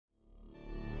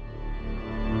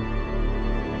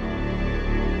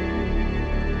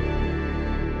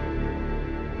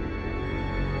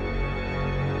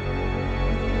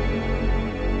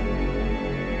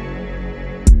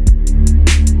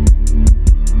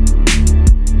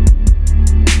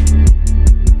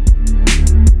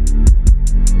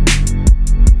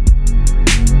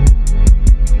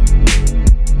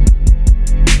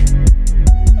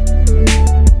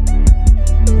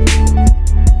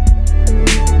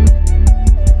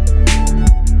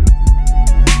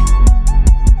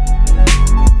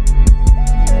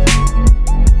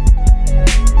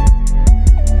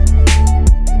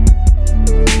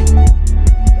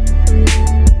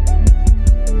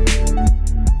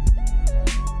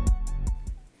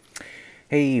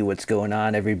Hey, what's going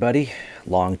on, everybody?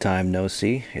 Long time no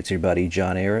see. It's your buddy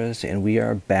John Ayres, and we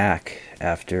are back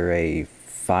after a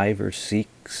 5 or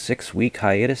 6 week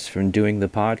hiatus from doing the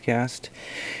podcast.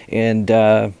 And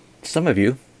some of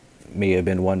you may have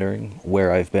been wondering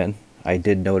where I've been. I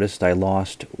did notice I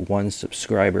lost one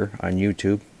subscriber on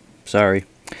YouTube. Sorry.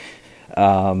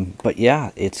 But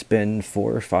yeah, it's been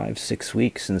 4, 5, 6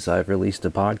 weeks since I've released a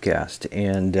podcast.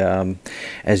 And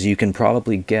as you can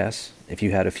probably guess, if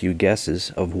you had a few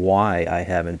guesses of why I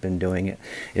haven't been doing it,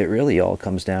 it really all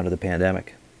comes down to the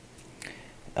pandemic.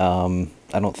 I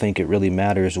don't think it really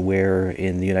matters where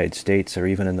in the United States or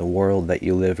even in the world that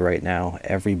you live right now.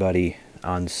 Everybody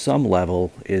on some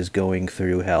level is going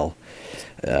through hell.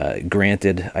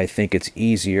 Granted, I think it's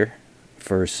easier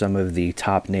for some of the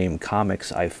top name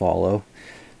comics I follow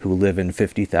who live in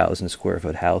 50,000 square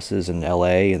foot houses in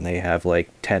LA, and they have like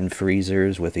 10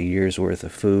 freezers with a year's worth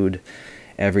of food.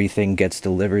 Everything gets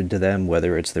delivered to them,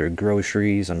 whether it's their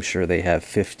groceries. I'm sure they have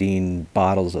 15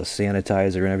 bottles of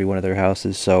sanitizer in every one of their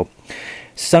houses. So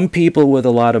some people with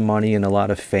a lot of money and a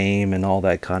lot of fame and all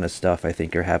that kind of stuff, I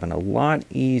think, are having a lot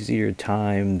easier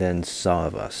time than some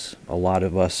of us. A lot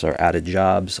of us are out of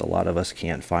jobs. A lot of us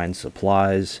can't find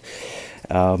supplies.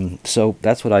 So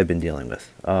that's what I've been dealing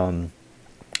with.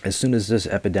 As soon as this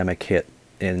epidemic hit,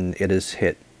 and it has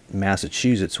hit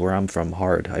Massachusetts, where I'm from,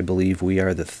 hard. I believe we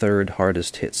are the third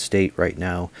hardest hit state right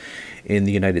now in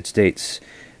the United States,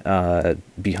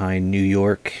 behind New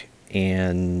York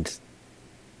and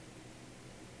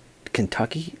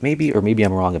Kentucky, maybe, or maybe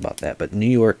I'm wrong about that. But New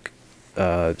York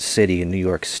City and New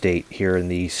York State here in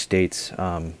the States,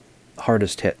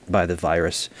 hardest hit by the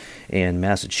virus, and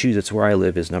Massachusetts, where I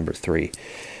live, is number 3.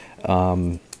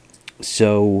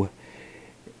 So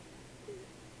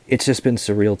it's just been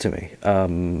surreal to me.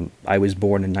 I was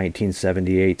born in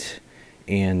 1978,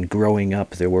 and growing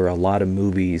up, there were a lot of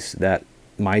movies that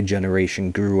my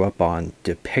generation grew up on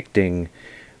depicting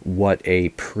what a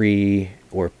pre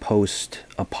or post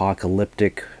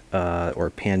apocalyptic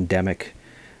or pandemic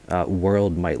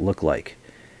world might look like.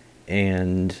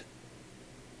 And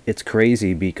it's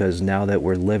crazy because now that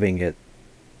we're living it,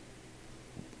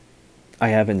 I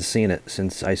haven't seen it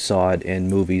since I saw it in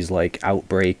movies like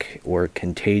Outbreak or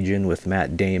Contagion with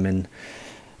Matt Damon.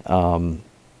 A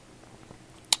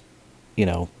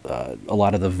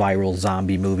lot of the viral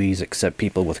zombie movies, except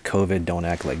people with COVID don't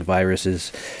act like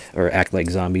viruses, or act like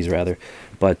zombies rather.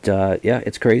 But yeah,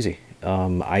 it's crazy.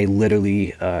 I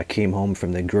literally came home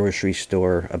from the grocery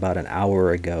store about an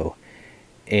hour ago,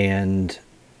 and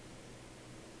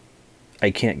I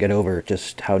can't get over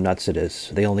just how nuts it is.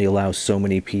 They only allow so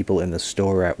many people in the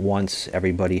store at once.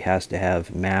 Everybody has to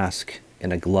have mask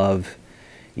and a glove.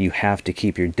 You have to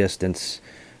keep your distance,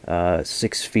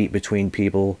 6 feet between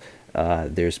people.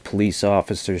 There's police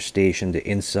officers stationed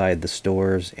inside the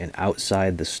stores and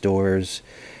outside the stores.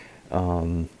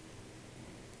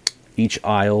 Each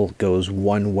aisle goes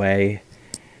one way.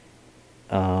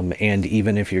 And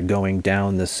even if you're going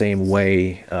down the same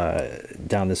way,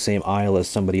 down the same aisle as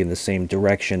somebody in the same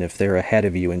direction, if they're ahead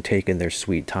of you and taking their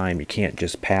sweet time, you can't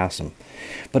just pass them.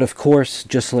 But of course,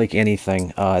 just like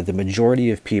anything, the majority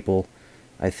of people,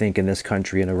 I think, in this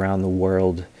country and around the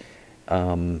world,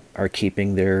 are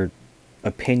keeping their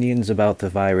opinions about the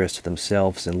virus to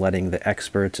themselves and letting the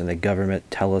experts and the government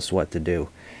tell us what to do.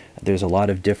 There's a lot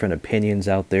of different opinions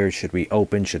out there. Should we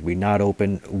open? Should we not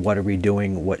open? What are we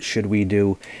doing? What should we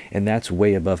do? And that's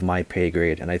way above my pay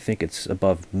grade, and I think it's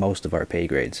above most of our pay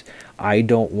grades. I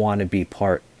don't want to be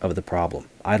part of the problem.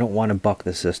 I don't want to buck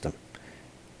the system.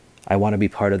 I want to be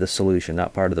part of the solution,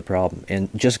 not part of the problem. And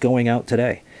just going out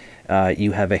today,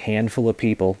 you have a handful of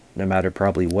people, no matter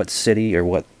probably what city or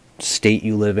what state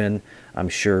you live in. I'm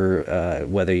sure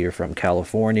whether you're from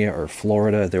California or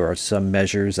Florida, there are some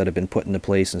measures that have been put into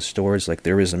place in stores, like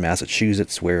there is in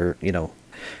Massachusetts, where,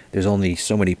 there's only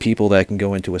so many people that can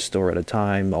go into a store at a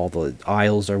time. All the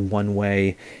aisles are one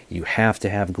way. You have to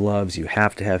have gloves. You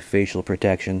have to have facial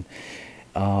protection.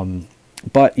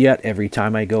 But yet, every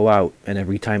time I go out and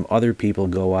every time other people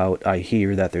go out, I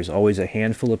hear that there's always a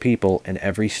handful of people in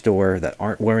every store that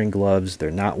aren't wearing gloves, they're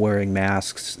not wearing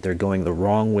masks, they're going the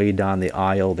wrong way down the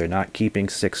aisle, they're not keeping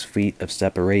 6 feet of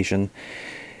separation.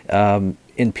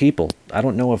 In people, I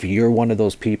don't know if you're one of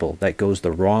those people that goes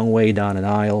the wrong way down an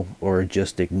aisle or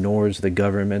just ignores the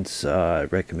government's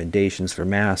recommendations for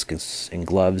masks and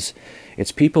gloves.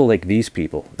 It's people like these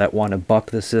people that want to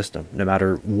buck the system, no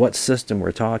matter what system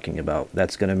we're talking about,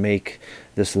 that's going to make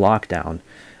this lockdown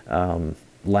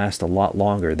last a lot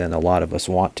longer than a lot of us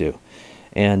want to.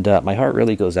 And my heart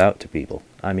really goes out to people.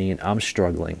 I mean, I'm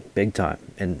struggling big time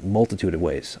in multitude of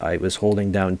ways. I was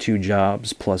holding down 2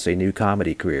 jobs plus a new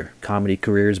comedy career. Comedy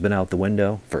career has been out the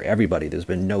window for everybody. There's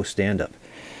been no stand-up.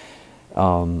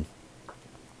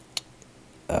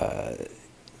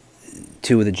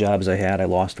 2 of the jobs I had, I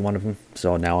lost one of them.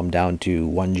 So now I'm down to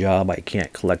 1 job. I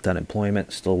can't collect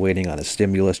unemployment. Still waiting on a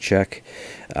stimulus check.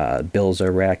 Bills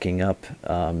are racking up.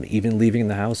 Even leaving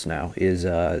the house now is,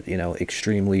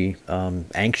 extremely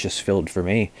anxious filled for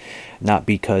me. Not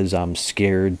because I'm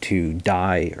scared to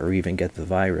die or even get the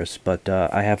virus, but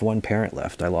I have one parent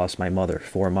left. I lost my mother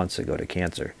 4 months ago to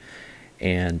cancer.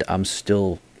 And I'm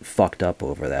still fucked up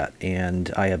over that.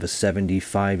 And I have a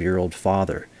 75-year-old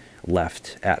father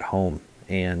left at home,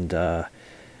 and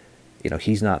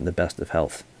he's not in the best of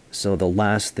health. So the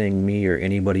last thing me or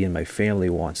anybody in my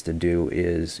family wants to do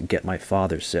is get my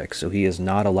father sick. So he is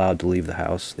not allowed to leave the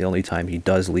house. The only time he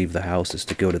does leave the house is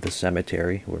to go to the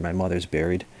cemetery where my mother's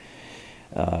buried,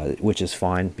 which is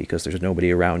fine because there's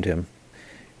nobody around him.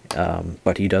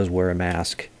 But he does wear a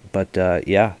mask. But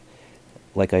yeah,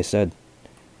 like I said,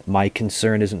 my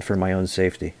concern isn't for my own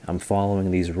safety. I'm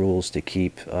following these rules to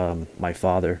keep my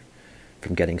father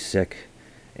from getting sick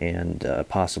and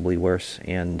possibly worse.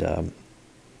 And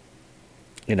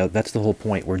that's the whole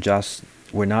point.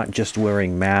 We're not just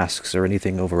wearing masks or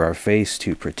anything over our face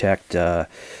to protect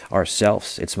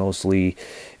ourselves. It's mostly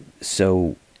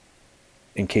so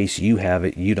in case you have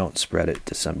it, you don't spread it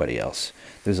to somebody else.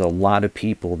 There's a lot of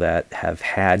people that have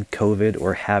had COVID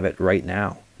or have it right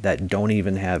now that don't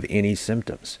even have any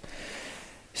symptoms.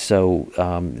 So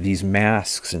these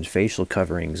masks and facial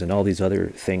coverings and all these other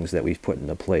things that we've put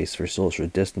into place for social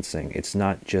distancing, it's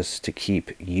not just to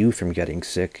keep you from getting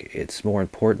sick. It's more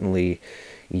importantly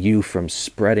you from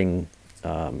spreading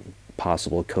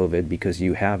possible COVID because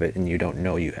you have it and you don't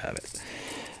know you have it.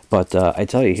 But I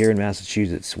tell you, here in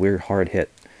Massachusetts, we're hard hit.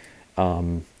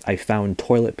 I found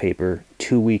toilet paper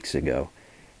 2 weeks ago.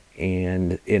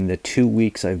 And in the 2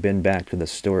 weeks I've been back to the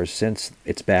store since,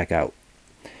 it's back out.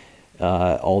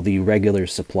 All the regular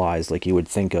supplies, like you would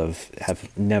think of, have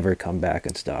never come back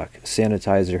in stock.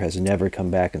 Sanitizer has never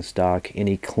come back in stock.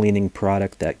 Any cleaning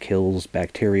product that kills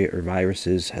bacteria or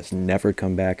viruses has never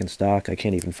come back in stock. I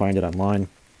can't even find it online.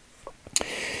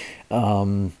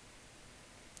 And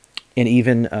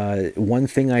even one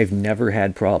thing I've never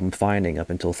had problem finding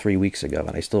up until 3 weeks ago,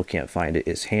 and I still can't find it,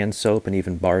 is hand soap and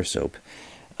even bar soap.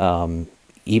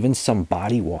 Even some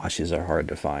body washes are hard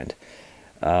to find.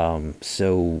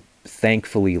 So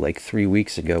thankfully, like 3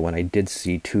 weeks ago, when I did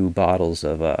see 2 bottles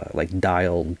of like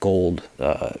Dial Gold,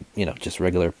 just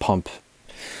regular pump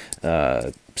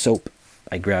soap,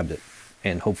 I grabbed it,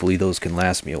 and hopefully those can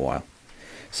last me a while.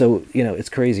 So it's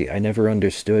crazy. I never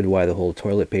understood why the whole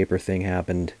toilet paper thing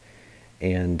happened,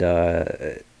 and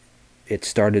it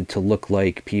started to look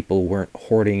like people weren't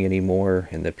hoarding anymore,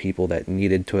 and the people that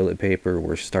needed toilet paper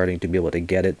were starting to be able to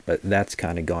get it, but that's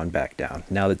kind of gone back down.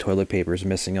 Now the toilet paper is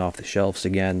missing off the shelves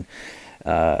again.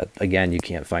 Again, you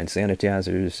can't find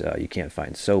sanitizers, you can't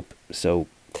find soap. So,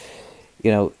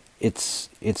 it's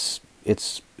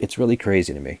really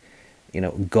crazy to me.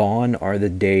 Gone are the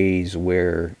days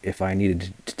where if I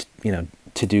needed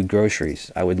to do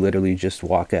groceries, I would literally just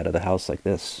walk out of the house like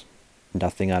this.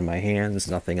 Nothing on my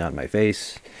hands, nothing on my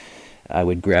face. I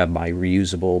would grab my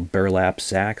reusable burlap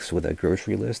sacks with a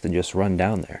grocery list and just run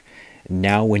down there.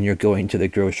 Now when you're going to the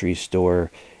grocery store,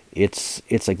 it's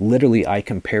like literally I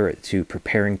compare it to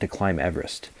preparing to climb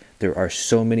Everest. There are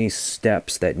so many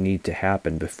steps that need to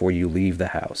happen before you leave the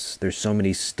house. There's so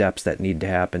many steps that need to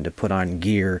happen to put on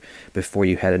gear before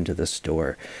you head into the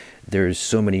store. There's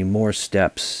so many more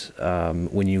steps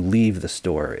when you leave the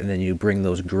store, and then you bring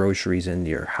those groceries into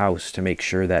your house to make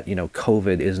sure that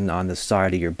COVID isn't on the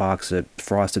side of your box of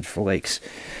Frosted Flakes.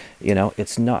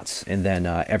 It's nuts. And then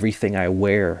everything I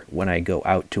wear when I go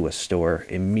out to a store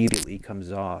immediately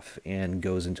comes off and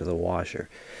goes into the washer.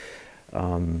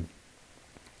 I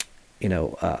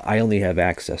only have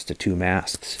access to 2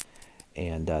 masks,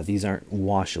 and these aren't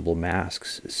washable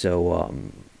masks.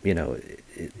 So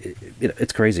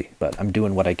it's crazy, but I'm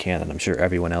doing what I can, and I'm sure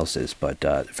everyone else is.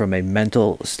 But from a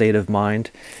mental state of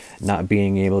mind, not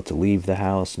being able to leave the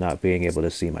house, not being able to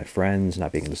see my friends,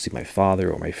 not being able to see my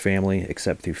father or my family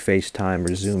except through FaceTime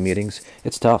or Zoom meetings,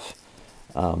 it's tough.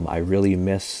 I really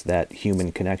miss that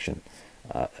human connection.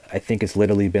 I think it's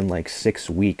literally been like 6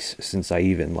 weeks since I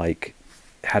even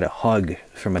had a hug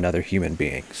from another human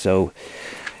being. So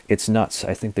it's nuts.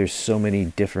 I think there's so many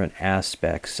different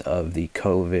aspects of the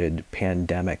COVID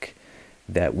pandemic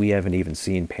that we haven't even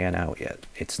seen pan out yet.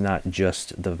 It's not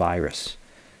just the virus.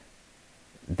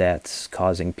 that's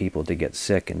causing people to get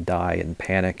sick and die and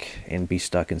panic and be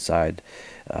stuck inside.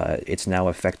 It's now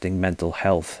affecting mental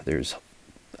health. There's,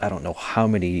 I don't know how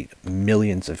many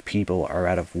millions of people are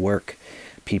out of work.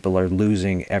 People are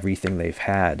losing everything they've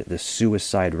had. The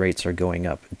suicide rates are going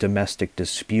up. Domestic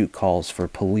dispute calls for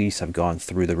police have gone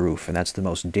through the roof, and that's the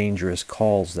most dangerous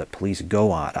calls that police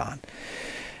go on.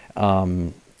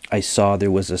 I saw there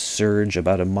was a surge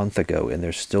about a month ago, and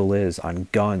there still is, on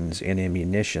guns and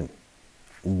ammunition.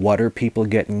 What are people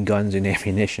getting guns and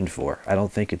ammunition for? I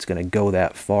don't think it's going to go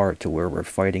that far to where we're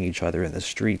fighting each other in the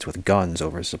streets with guns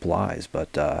over supplies,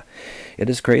 but it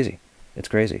is crazy. It's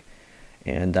crazy.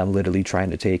 And I'm literally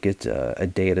trying to take it a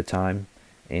day at a time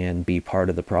and be part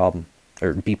of the problem,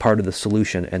 or be part of the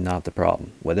solution and not the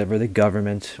problem. Whatever the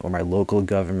government or my local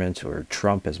government or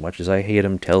Trump, as much as I hate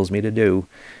him, tells me to do,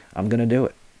 I'm going to do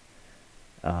it.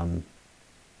 I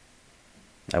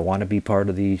want to be part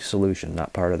of the solution,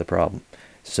 not part of the problem.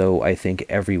 So I think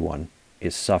everyone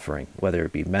is suffering, whether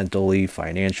it be mentally,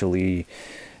 financially,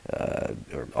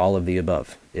 or all of the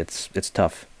above. It's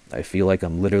tough. I feel like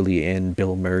I'm literally in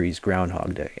Bill Murray's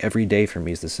Groundhog Day. Every day for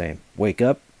me is the same. Wake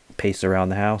up, pace around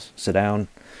the house, sit down,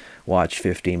 watch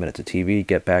 15 minutes of TV,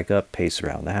 get back up, pace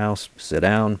around the house, sit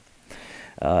down.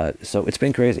 So it's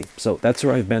been crazy. So that's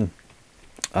where I've been.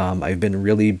 I've been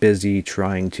really busy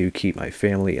trying to keep my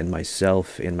family and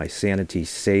myself and my sanity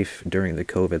safe during the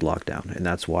COVID lockdown, and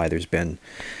that's why there's been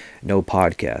no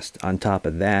podcast. On top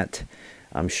of that,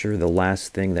 I'm sure the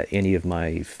last thing that any of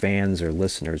my fans or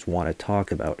listeners want to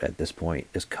talk about at this point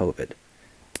is COVID.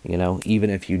 You know, even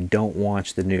if you don't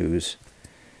watch the news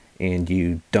and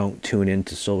you don't tune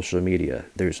into social media,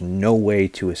 there's no way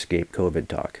to escape COVID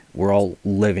talk. We're all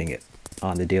living it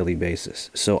on a daily basis.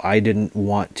 So I didn't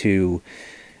want to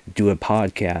do a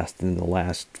podcast in the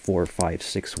last 4, 5,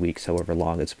 6 weeks, however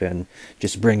long it's been,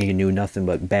 just bringing you nothing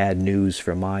but bad news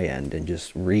from my end and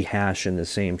just rehashing the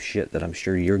same shit that I'm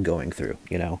sure you're going through.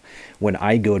 You know, when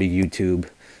I go to YouTube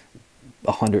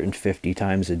 150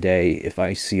 times a day, if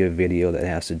I see a video that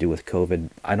has to do with COVID,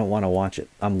 I don't want to watch it.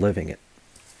 I'm living it.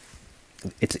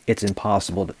 It's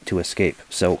impossible to escape.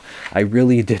 So I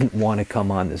really didn't want to come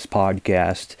on this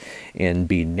podcast and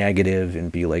be negative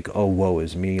and be like, oh, woe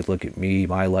is me, look at me,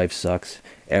 my life sucks.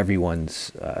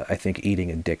 Everyone's, I think, eating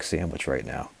a dick sandwich right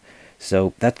now.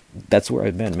 So that's where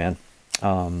I've been, man.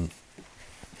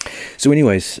 So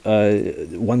anyways,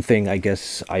 one thing I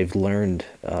guess I've learned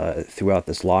throughout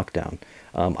this lockdown,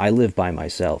 I live by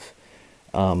myself.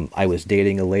 I was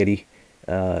dating a lady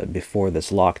before this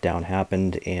lockdown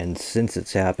happened, and since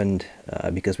it's happened,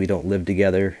 because we don't live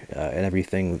together and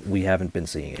everything, we haven't been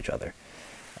seeing each other.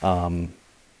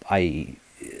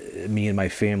 Me and my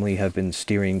family have been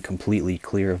steering completely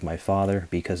clear of my father,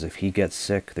 because if he gets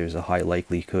sick, there's a high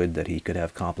likelihood that he could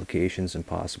have complications and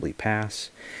possibly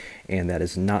pass, and that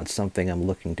is not something I'm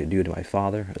looking to do to my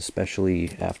father,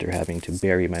 especially after having to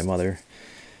bury my mother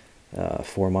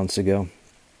 4 months ago.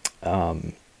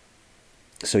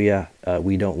 So yeah,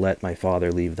 we don't let my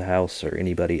father leave the house or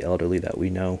anybody elderly that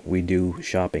we know. We do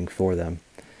shopping for them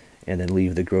and then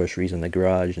leave the groceries in the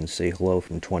garage and say hello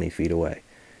from 20 feet away.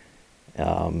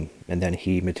 And then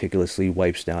he meticulously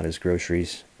wipes down his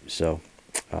groceries. So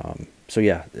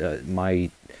yeah, my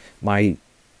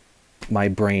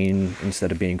brain,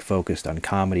 instead of being focused on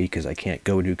comedy, because I can't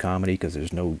go do comedy because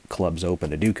there's no clubs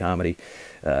open to do comedy,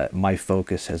 my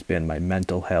focus has been my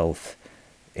mental health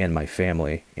and my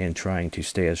family, and trying to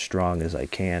stay as strong as I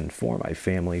can for my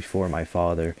family, for my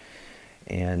father,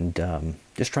 and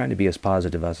just trying to be as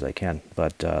positive as I can.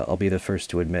 But I'll be the first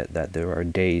to admit that there are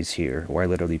days here where I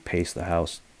literally pace the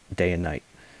house day and night.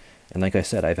 And like I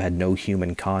said, I've had no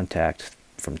human contact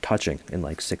from touching in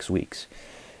like 6 weeks.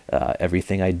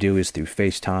 Everything I do is through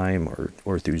FaceTime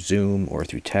or through Zoom or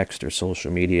through text or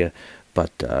social media.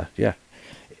 But yeah,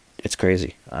 it's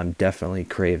crazy. I'm definitely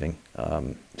craving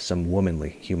some womanly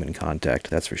human contact,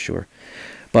 that's for sure.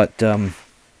 But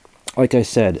like I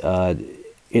said,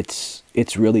 it's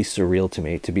really surreal to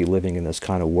me to be living in this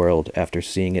kind of world after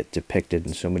seeing it depicted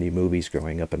in so many movies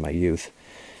growing up in my youth.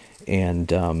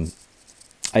 And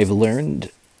I've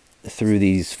learned through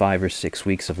these 5 or 6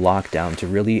 weeks of lockdown to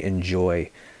really enjoy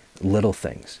little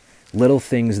things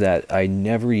that I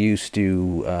never used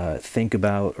to think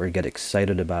about or get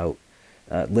excited about.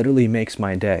 Literally makes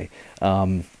my day.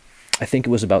 I think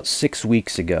it was about 6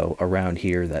 weeks ago around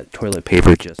here that toilet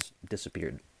paper just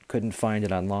disappeared. Couldn't find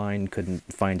it online, couldn't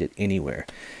find it anywhere.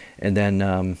 And then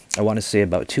I want to say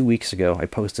about 2 weeks ago, I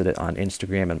posted it on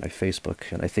Instagram and my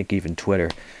Facebook, and I think even Twitter.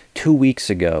 2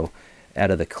 weeks ago, out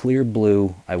of the clear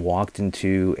blue, I walked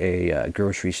into a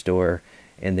grocery store,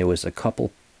 and there was a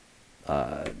couple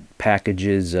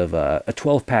packages of a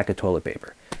 12 pack of toilet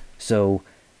paper. So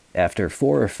after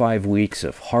 4 or 5 weeks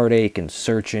of heartache and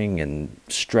searching and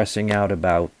stressing out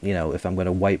about, if I'm going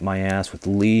to wipe my ass with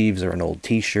leaves or an old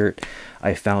t-shirt,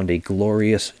 I found a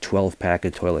glorious 12 pack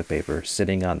of toilet paper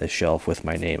sitting on the shelf with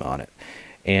my name on it.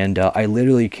 And I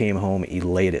literally came home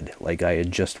elated, like I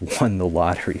had just won the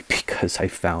lottery because I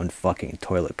found fucking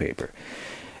toilet paper.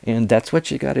 And that's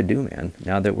what you got to do, man.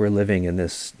 Now that we're living in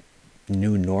this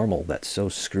new normal that's so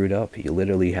screwed up, you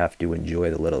literally have to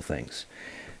enjoy the little things.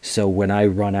 So when I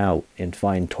run out and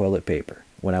find toilet paper,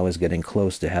 when I was getting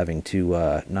close to having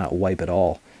to not wipe at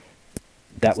all,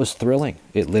 that was thrilling.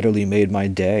 It literally made my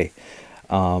day.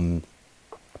 Even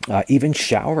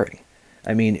showering.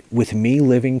 I mean, with me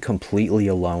living completely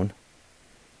alone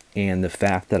and the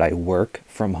fact that I work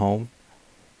from home,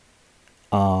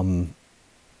 and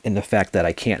the fact that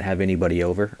I can't have anybody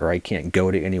over or I can't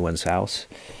go to anyone's house,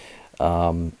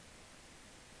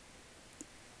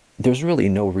 there's really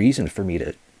no reason for me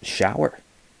to shower.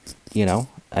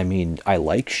 I mean, I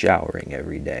like showering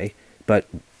every day, but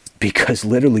because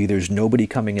literally there's nobody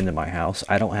coming into my house,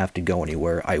 I don't have to go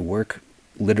anywhere. I work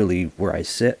literally where I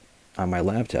sit on my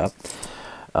laptop.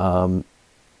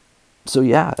 So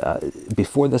yeah,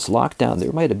 before this lockdown,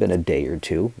 there might have been a day or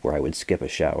two where I would skip a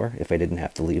shower if I didn't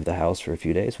have to leave the house for a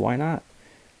few days. Why not?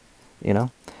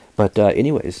 But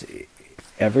anyways,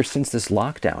 ever since this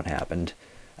lockdown happened,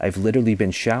 I've literally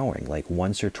been showering like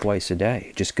once or twice a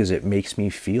day just because it makes me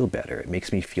feel better. It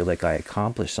makes me feel like I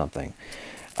accomplished something.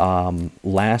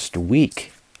 Last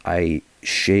week, I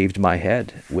shaved my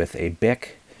head with a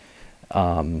Bic.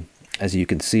 As you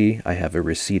can see, I have a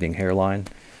receding hairline.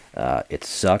 It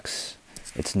sucks.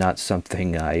 It's not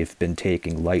something I've been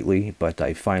taking lightly, but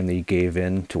I finally gave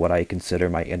in to what I consider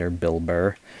my inner Bill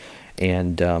Burr.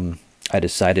 And I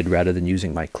decided rather than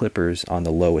using my clippers on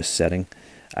the lowest setting,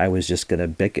 I was just going to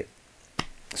Bic it.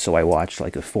 So I watched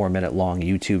like a 4-minute long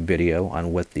YouTube video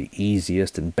on what the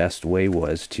easiest and best way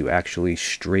was to actually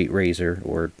straight razor,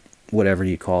 or whatever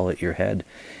you call it, your head.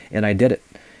 And I did it.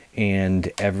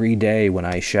 And every day when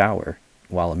I shower,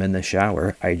 while I'm in the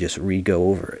shower, I just re-go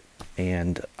over it.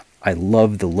 And I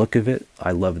love the look of it.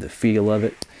 I love the feel of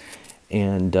it.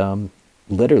 And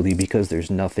literally because there's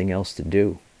nothing else to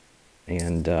do.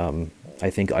 And I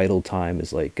think idle time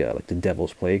is like the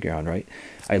devil's playground, right?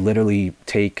 I literally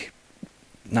take,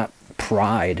 not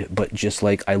pride, but just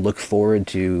like I look forward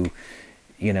to,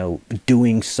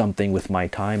 doing something with my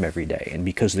time every day. And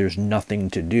because there's nothing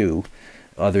to do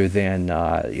other than,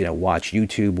 watch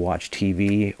YouTube, watch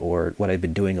TV, or what I've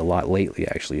been doing a lot lately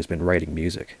actually has been writing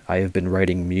music. I have been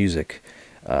writing music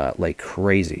like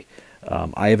crazy.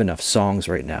 I have enough songs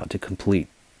right now to complete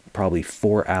probably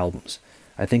 4 albums.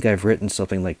 I think I've written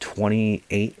something like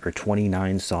 28 or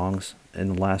 29 songs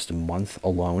in the last month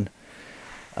alone.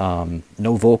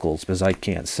 No vocals because I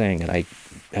can't sing, and I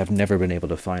have never been able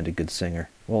to find a good singer.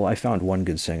 Well, I found one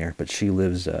good singer, but she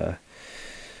lives,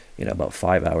 about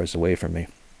 5 hours away from me.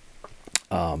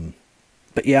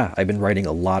 But yeah, I've been writing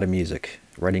a lot of music,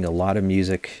 editing a lot of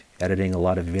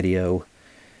video,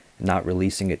 not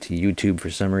releasing it to YouTube for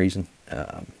some reason.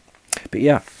 But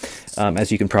yeah,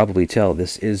 as you can probably tell,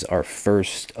 this is our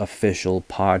first official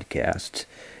podcast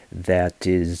that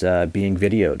is being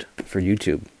videoed for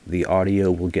YouTube. The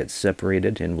audio will get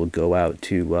separated and will go out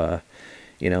to,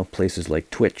 places like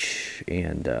Twitch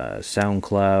and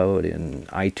SoundCloud and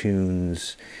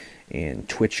iTunes and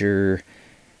Twitcher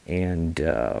and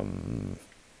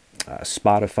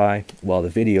Spotify, while the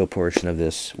video portion of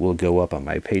this will go up on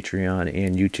my Patreon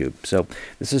and YouTube. So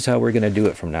this is how we're going to do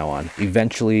it from now on.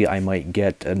 Eventually, I might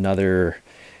get another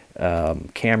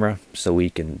camera so we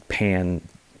can pan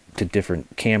to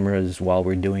different cameras while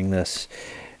we're doing this.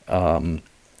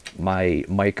 My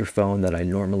microphone that I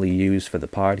normally use for the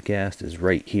podcast is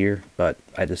right here, but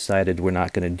I decided we're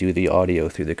not going to do the audio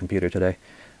through the computer today.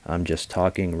 I'm just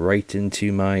talking right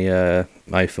into my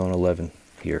iPhone 11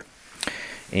 here.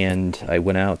 And I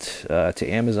went out to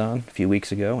Amazon a few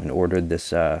weeks ago and ordered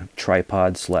this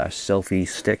tripod/selfie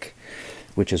stick,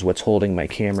 which is what's holding my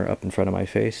camera up in front of my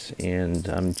face. And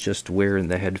I'm just wearing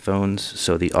the headphones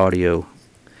so the audio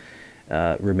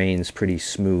remains pretty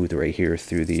smooth right here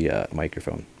through the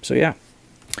microphone. So yeah,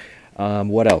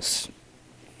 what else?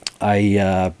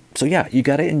 So yeah, you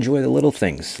got to enjoy the little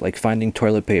things. Like finding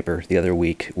toilet paper the other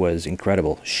week was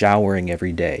incredible. Showering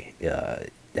every day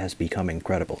has become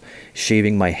incredible.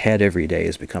 Shaving my head every day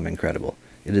has become incredible.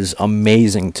 It is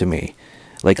amazing to me.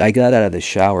 Like I got out of the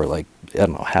shower like, I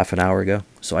don't know, half an hour ago.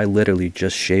 So I literally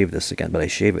just shaved this again, but I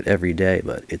shave it every day.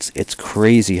 But it's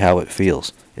crazy how it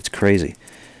feels. It's crazy.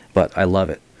 But I love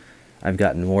it. I've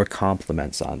gotten more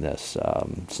compliments on this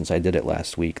since I did it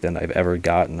last week than I've ever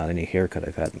gotten on any haircut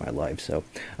I've had in my life. So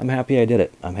I'm happy I did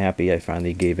it. I'm happy I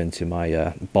finally gave in to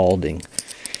my balding.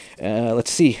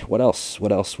 Let's see. What else?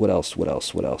 What else? What else? What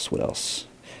else? What else? What else?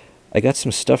 I got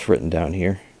some stuff written down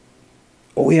here.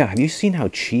 Oh, yeah. Have you seen how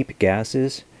cheap gas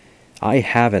is? I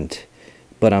haven't.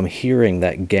 But I'm hearing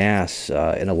that gas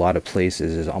in a lot of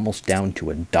places is almost down to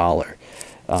 $1.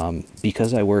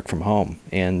 Because I work from home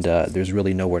and there's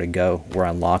really nowhere to go. We're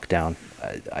on lockdown.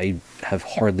 I have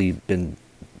hardly been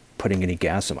putting any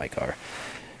gas in my car.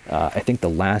 I think the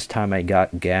last time I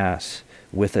got gas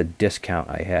with a discount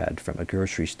I had from a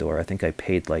grocery store, I think I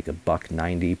paid like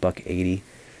 $1.90, $1.80.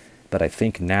 But I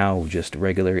think now just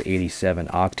regular 87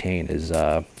 octane is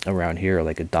around here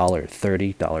like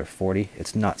 $1.30, $1.40.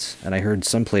 It's nuts. And I heard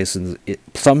some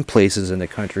places in the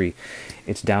country,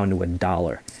 it's down to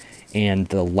 $1. And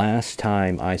the last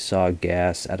time I saw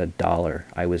gas at $1,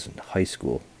 I was in high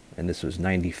school, and this was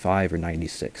 95 or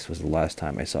 96 was the last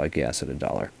time I saw gas at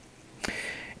 $1.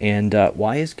 And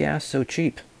why is gas so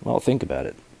cheap? Well, think about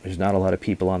it. There's not a lot of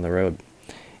people on the road.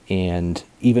 And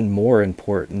even more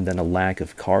important than a lack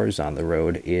of cars on the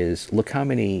road is look how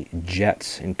many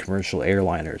jets and commercial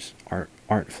airliners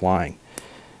aren't flying.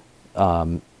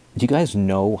 Do you guys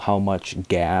know how much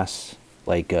gas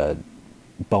like a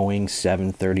Boeing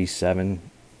 737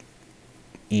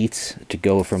 eats to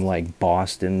go from like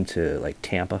Boston to like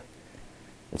Tampa?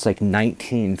 It's like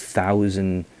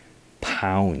 19,000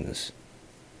 pounds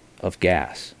of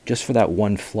gas just for that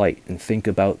one flight. And think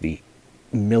about the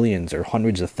millions or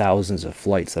hundreds of thousands of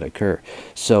flights that occur.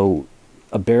 So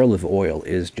a barrel of oil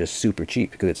is just super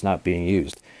cheap because it's not being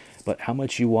used. But how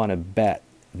much you want to bet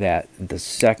that the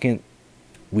second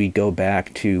we go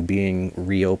back to being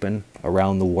reopened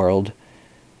around the world,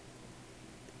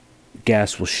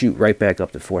 gas will shoot right back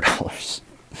up to $4.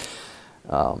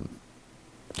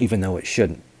 Even though it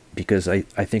shouldn't, because I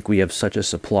think we have such a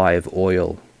supply of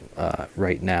oil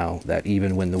right now that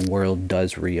even when the world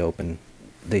does reopen,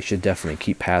 they should definitely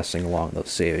keep passing along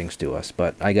those savings to us.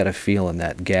 But I got a feeling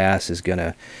that gas is going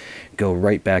to go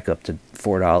right back up to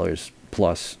 $4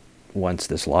 plus once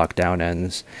this lockdown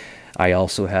ends. I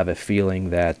also have a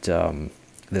feeling that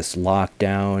this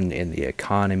lockdown and the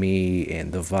economy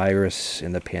and the virus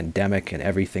and the pandemic and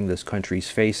everything this country's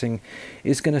facing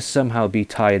is going to somehow be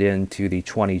tied into the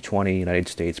 2020 United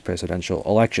States presidential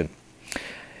election.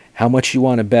 How much you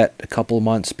want to bet a couple of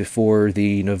months before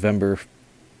the November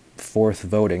 4th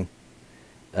voting,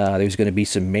 there's going to be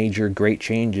some major great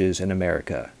changes in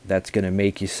America that's going to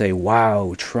make you say,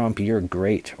 wow, Trump, you're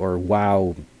great, or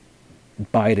wow,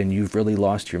 Biden, you've really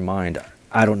lost your mind.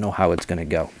 I don't know how it's going to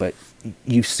go, but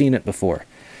you've seen it before.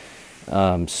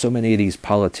 So many of these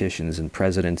politicians and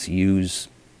presidents use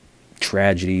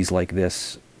tragedies like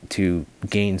this to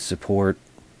gain support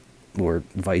or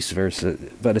vice versa,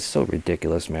 but it's so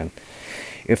ridiculous, man.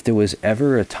 If there was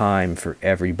ever a time for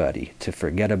everybody to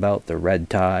forget about the red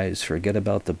ties, forget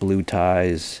about the blue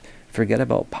ties, forget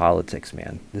about politics,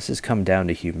 man. This has come down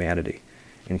to humanity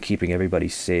and keeping everybody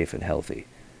safe and healthy.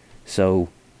 So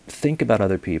think about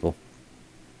other people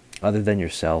other than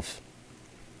yourself.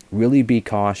 Really be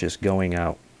cautious going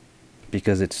out,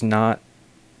 because it's not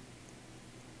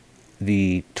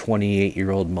the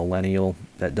 28-year-old millennial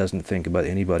that doesn't think about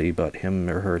anybody but him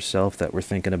or herself that we're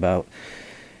thinking about.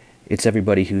 It's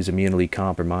everybody who's immunely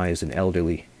compromised and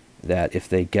elderly that if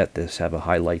they get this have a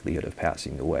high likelihood of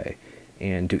passing away.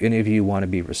 And do any of you want to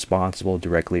be responsible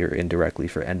directly or indirectly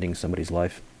for ending somebody's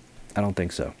life? I don't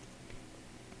think so.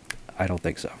 I don't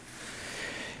think so.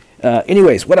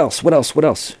 Anyways, what else?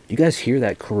 You guys hear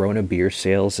that Corona beer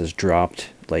sales has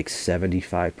dropped like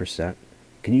 75%?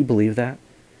 Can you believe that?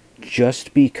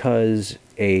 Just because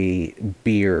a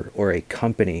beer or a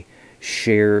company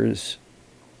shares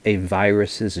a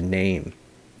virus's name,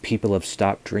 people have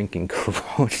stopped drinking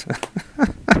Corona.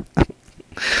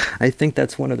 I think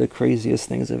that's one of the craziest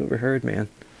things I've ever heard, man.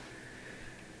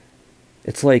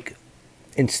 It's like,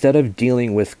 instead of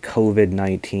dealing with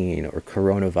COVID-19 or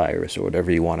coronavirus or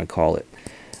whatever you want to call it,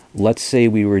 let's say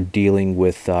we were dealing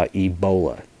with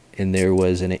Ebola and there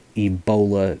was an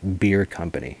Ebola beer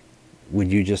company. Would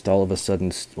you just all of a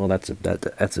sudden, well, that's a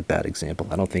bad example.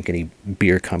 I don't think any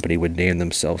beer company would name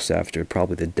themselves after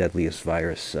probably the deadliest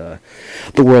virus the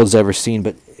world's ever seen.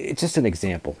 But it's just an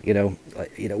example. You know,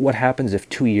 what happens if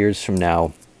 2 years from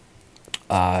now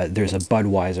there's a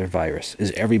Budweiser virus?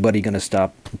 Is everybody going to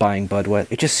stop buying Budweiser?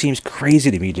 It just seems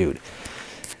crazy to me, dude.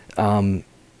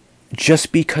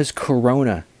 Just because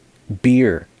Corona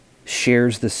beer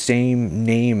shares the same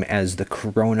name as the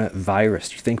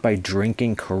coronavirus, you think by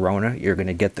drinking Corona you're going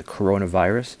to get the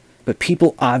coronavirus? But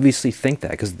people obviously think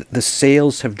that because the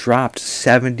sales have dropped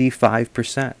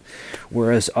 75%,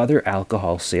 whereas other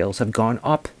alcohol sales have gone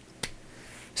up.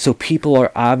 So people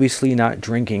are obviously not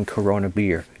drinking Corona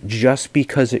beer just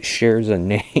because it shares a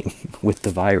name with the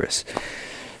virus.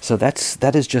 So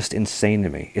that is just insane to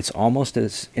me. It's almost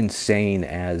as insane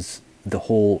as the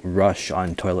whole rush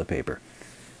on toilet paper.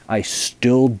 I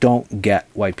still don't get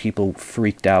why people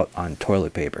freaked out on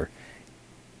toilet paper.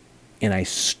 And I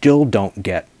still don't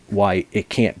get why it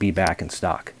can't be back in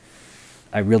stock.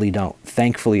 I really don't.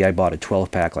 Thankfully, I bought a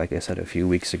 12-pack, like I said a few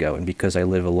weeks ago, and because I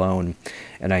live alone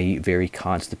and I eat very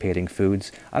constipating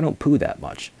foods, I don't poo that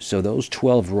much. So those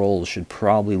 12 rolls should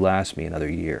probably last me another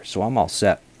year. So I'm all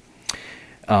set.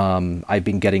 I've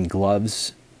been getting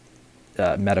gloves,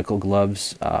 medical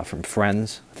gloves, from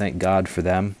friends. Thank God for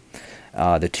them.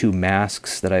 The 2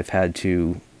 masks that I've had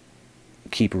to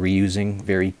keep reusing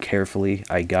very carefully,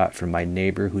 I got from my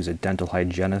neighbor who's a dental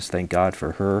hygienist. Thank God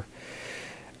for her.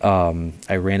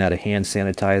 I ran out of hand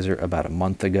sanitizer about a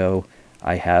month ago.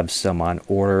 I have some on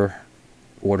order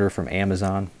from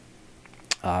Amazon.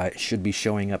 It should be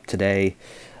showing up today.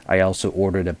 I also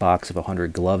ordered a box of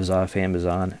 100 gloves off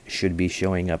Amazon. Should be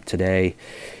showing up today.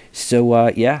 So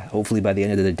yeah, hopefully by the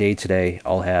end of the day today,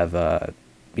 I'll have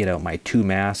my 2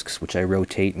 masks, which I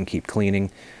rotate and keep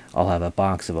cleaning. I'll have a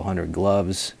box of 100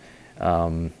 gloves.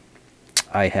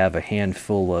 I have a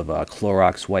handful of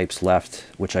Clorox wipes left,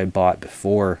 which I bought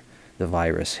before the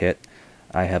virus hit.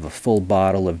 I have a full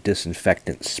bottle of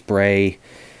disinfectant spray.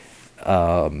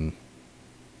 So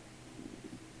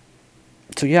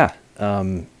yeah,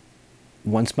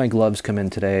 once my gloves come in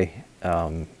today,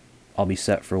 I'll be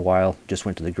set for a while. Just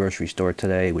went to the grocery store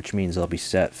today, which means I'll be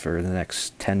set for the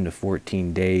next 10 to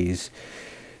 14 days.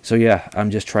 So yeah,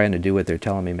 I'm just trying to do what they're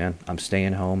telling me, man. I'm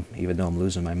staying home, even though I'm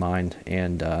losing my mind,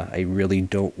 and I really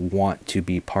don't want to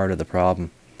be part of the problem.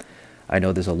 I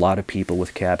know there's a lot of people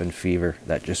with cabin fever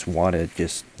that just want to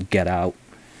just get out,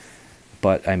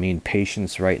 but I mean,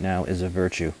 patience right now is a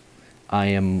virtue. I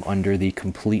am under the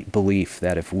complete belief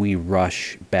that if we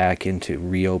rush back into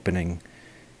reopening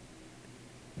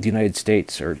the United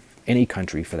States, or any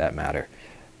country for that matter,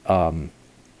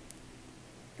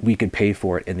 we could pay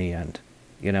for it in the end.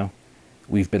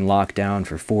 We've been locked down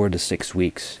for 4 to 6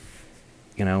 weeks.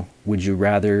 Would you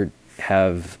rather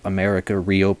have America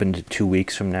reopened 2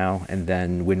 weeks from now, and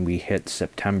then when we hit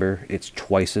September, it's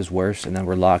twice as worse, and then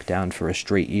we're locked down for a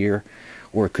straight year?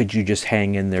 Or could you just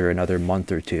hang in there another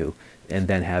month or two and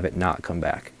then have it not come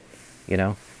back?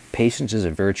 Patience is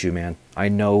a virtue, man. I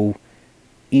know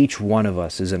each one of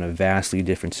us is in a vastly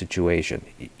different situation.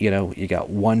 You got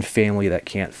one family that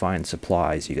can't find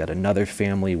supplies. You got another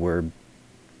family where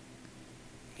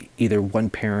either one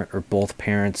parent or both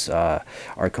parents are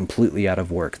completely out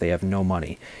of work. They have no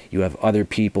money. You have other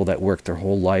people that work their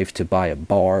whole life to buy a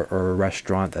bar or a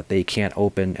restaurant that they can't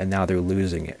open, and now they're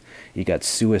losing it. You got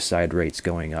suicide rates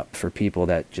going up for people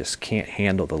that just can't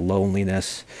handle the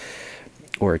loneliness,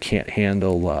 or can't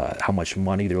handle how much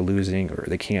money they're losing, or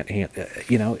they can't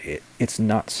handle, it's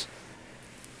nuts.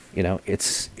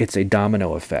 It's a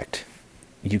domino effect.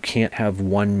 You can't have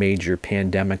one major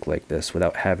pandemic like this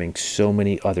without having so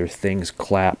many other things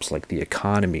collapse, like the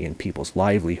economy and people's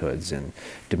livelihoods and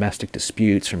domestic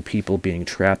disputes from people being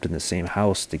trapped in the same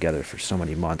house together for so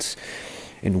many months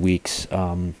and weeks.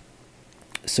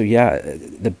 So yeah,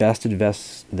 the best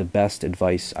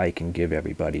advice I can give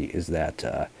everybody is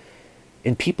that,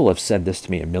 and people have said this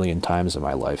to me a million times in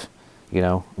my life,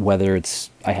 whether it's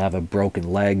I have a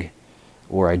broken leg,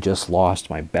 or I just lost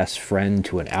my best friend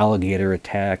to an alligator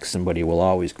attack, somebody will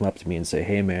always come up to me and say,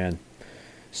 hey man,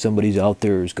 somebody's out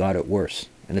there who's got it worse.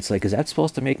 And it's like, is that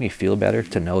supposed to make me feel better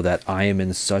to know that I am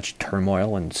in such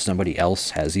turmoil and somebody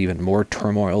else has even more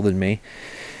turmoil than me?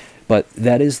 But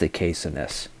that is the case in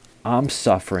this. I'm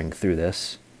suffering through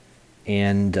this,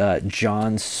 and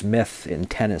John Smith in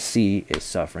Tennessee is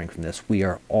suffering from this. We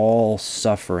are all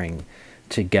suffering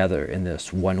together in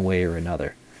this one way or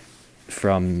another.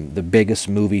 From the biggest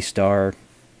movie star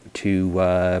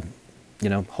to,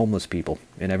 homeless people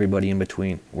and everybody in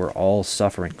between. We're all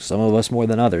suffering. Some of us more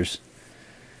than others.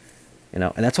 And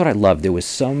that's what I love. There was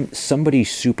somebody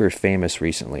super famous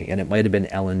recently, and it might have been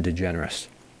Ellen DeGeneres,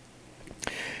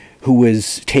 who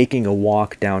was taking a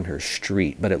walk down her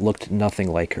street, but it looked nothing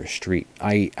like her street.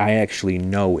 I actually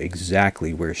know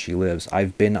exactly where she lives.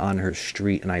 I've been on her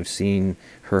street, and I've seen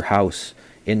her house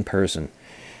in person.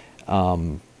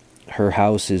 Her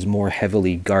house is more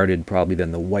heavily guarded probably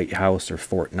than the White House or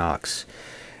Fort Knox.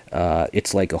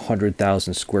 It's like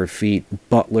 100,000 square feet.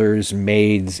 Butlers,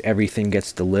 maids, everything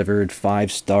gets delivered.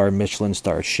 5-star Michelin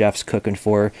star chefs cooking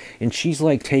for her. And she's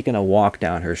like taking a walk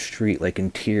down her street, like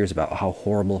in tears about how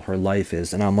horrible her life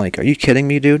is. And I'm like, are you kidding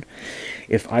me, dude?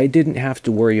 If I didn't have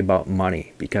to worry about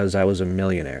money because I was a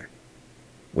millionaire,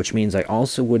 which means I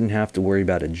also wouldn't have to worry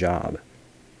about a job,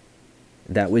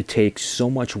 that would take so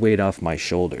much weight off my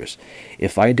shoulders.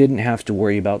 If I didn't have to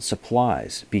worry about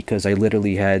supplies because I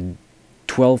literally had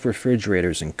 12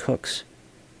 refrigerators and cooks,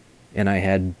 and I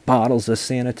had bottles of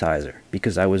sanitizer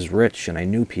because I was rich and I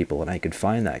knew people and I could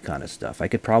find that kind of stuff. I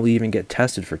could probably even get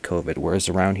tested for COVID, whereas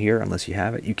around here, unless you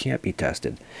have it, you can't be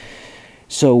tested.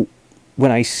 So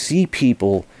when I see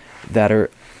people that are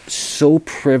so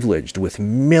privileged with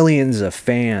millions of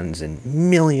fans and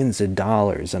millions of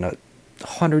dollars and a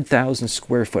 100,000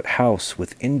 square foot house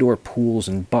with indoor pools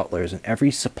and butlers and every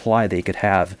supply they could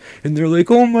have, and they're like,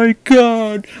 oh my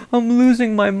god, I'm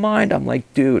losing my mind. I'm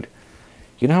like, dude,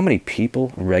 you know how many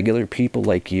people, regular people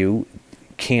like you,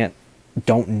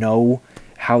 don't know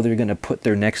how they're going to put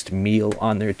their next meal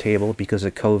on their table because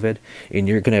of COVID, and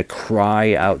you're going to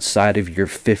cry outside of your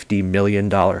 $50 million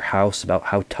house about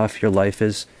how tough your life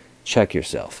is? Check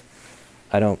yourself.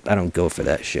 I don't go for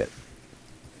that shit.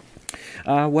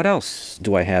 What else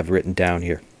do I have written down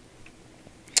here?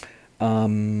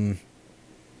 I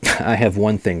have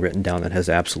one thing written down that has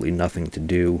absolutely nothing to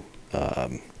do,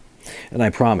 and I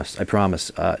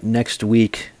promise, next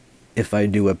week, if I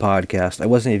do a podcast, I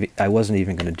wasn't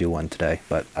even going to do one today,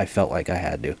 but I felt like I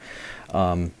had to.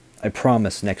 I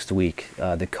promise next week,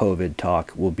 the COVID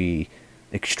talk will be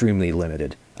extremely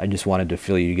limited. I just wanted to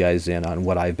fill you guys in on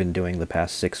what I've been doing the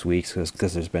past 6 weeks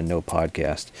because there's been no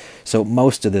podcast. So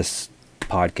most of this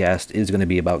podcast is going to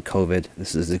be about COVID.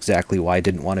 This is exactly why I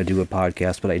didn't want to do a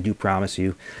podcast, but I do promise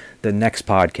you the next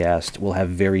podcast will have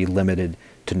very limited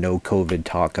to no COVID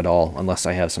talk at all, unless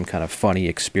I have some kind of funny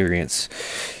experience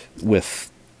with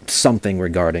something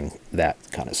regarding that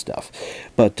kind of stuff.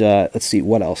 But let's see,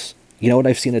 what else? You know what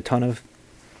I've seen a ton of?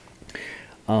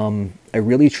 I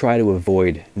really try to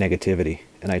avoid negativity,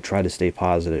 and I try to stay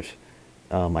positive.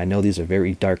 I know these are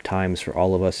very dark times for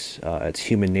all of us. It's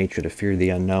human nature to fear the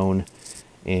unknown,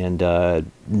 and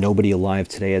nobody alive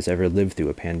today has ever lived through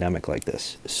a pandemic like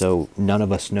this. So none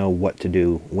of us know what to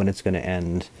do, when it's going to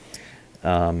end.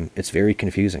 It's very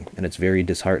confusing, and it's very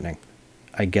disheartening.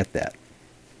 I get that.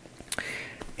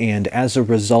 And as a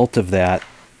result of that,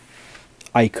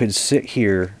 I could sit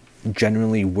here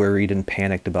genuinely worried and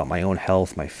panicked about my own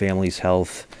health, my family's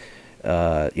health,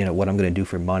 what I'm going to do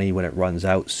for money when it runs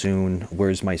out soon,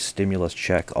 where's my stimulus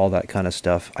check, all that kind of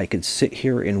stuff. I could sit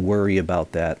here and worry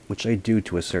about that, which I do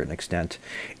to a certain extent,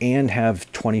 and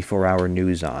have 24-hour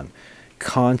news on,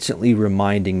 constantly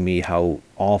reminding me how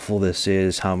awful this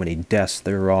is, how many deaths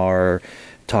there are,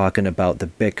 talking about the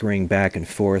bickering back and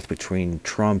forth between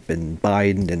Trump and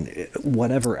Biden and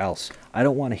whatever else. I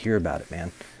don't want to hear about it,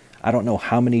 man. I don't know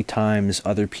how many times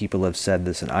other people have said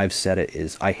this, and I've said it,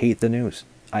 is I hate the news.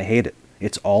 I hate it.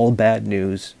 It's all bad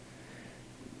news.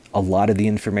 A lot of the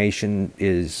information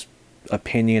is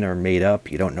opinion or made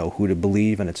up. You don't know who to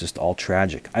believe, and it's just all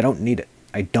tragic. I don't need it.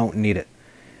 I don't need it.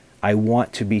 I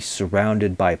want to be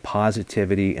surrounded by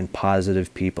positivity and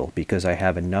positive people because I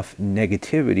have enough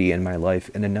negativity in my life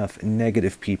and enough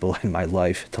negative people in my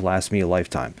life to last me a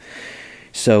lifetime.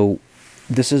 So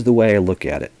this is the way I look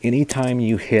at it. Anytime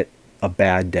you hit a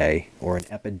bad day or an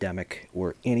epidemic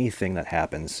or anything that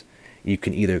happens, you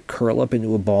can either curl up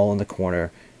into a ball in the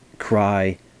corner,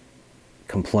 cry,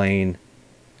 complain,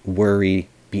 worry,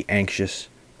 be anxious,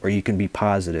 or you can be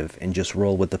positive and just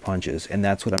roll with the punches. And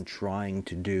that's what I'm trying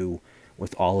to do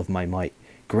with all of my might.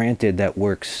 Granted, that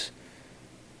works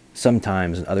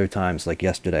sometimes, and other times, like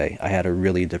yesterday, I had a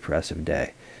really depressive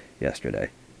day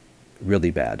yesterday. Really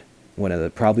bad. One of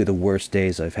the probably the worst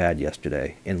days I've had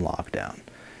yesterday in lockdown.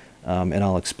 And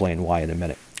I'll explain why in a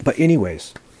minute. But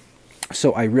anyways,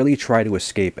 so I really try to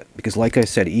escape it because, like I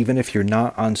said, even if you're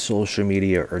not on social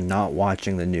media or not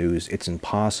watching the news, it's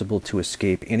impossible to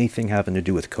escape anything having to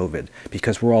do with COVID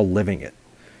because we're all living it.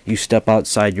 You step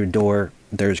outside your door,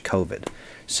 there's COVID.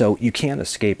 So you can't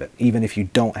escape it, even if you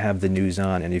don't have the news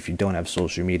on and if you don't have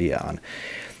social media on.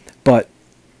 But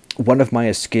one of my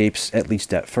escapes, at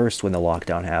least at first when the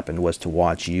lockdown happened, was to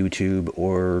watch YouTube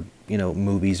or,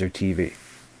 movies or TV.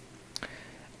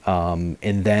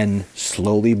 And then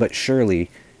slowly but surely,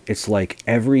 it's like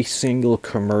every single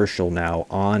commercial now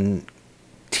on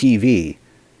TV,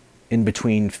 in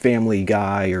between Family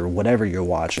Guy or whatever you're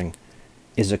watching,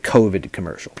 is a COVID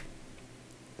commercial.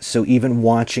 So even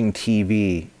watching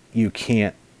TV, you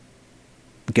can't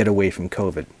get away from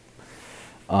COVID.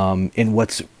 And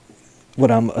what's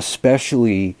what I'm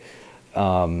especially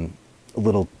a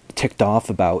little ticked off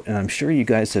about, and I'm sure you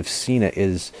guys have seen it,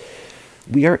 is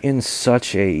we are in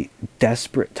such a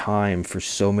desperate time for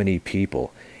so many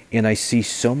people. And I see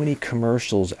so many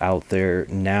commercials out there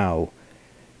now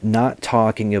not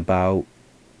talking about,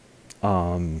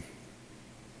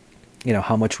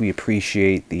 how much we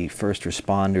appreciate the first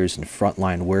responders and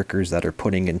frontline workers that are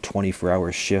putting in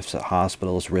 24-hour shifts at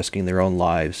hospitals, risking their own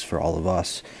lives for all of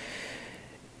us.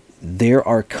 There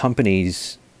are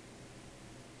companies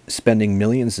spending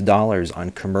millions of dollars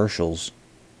on commercials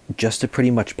just to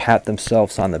pretty much pat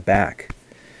themselves on the back.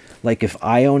 Like if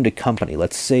I owned a company,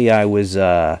 let's say I was,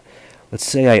 let's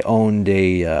say I owned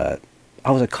I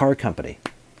was a car company.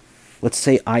 Let's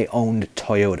say I owned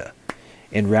Toyota.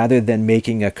 And rather than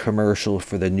making a commercial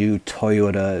for the new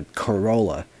Toyota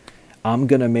Corolla, I'm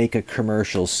going to make a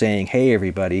commercial saying, hey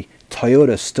everybody,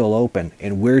 Toyota's still open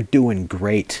and we're doing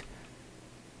great.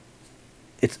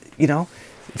 It's,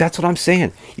 that's what I'm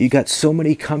saying. You got so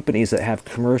many companies that have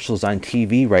commercials on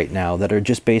TV right now that are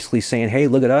just basically saying, hey,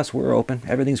 look at us, we're open,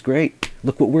 everything's great.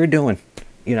 Look what we're doing,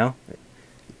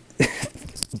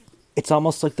 It's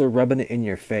almost like they're rubbing it in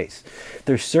your face.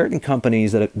 There's certain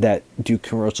companies that do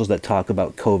commercials that talk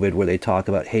about COVID, where they talk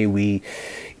about, hey, we,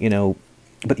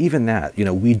 but even that,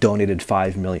 we donated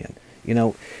 5 million.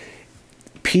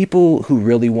 People who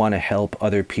really want to help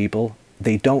other people,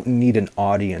 they don't need an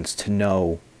audience to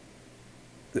know,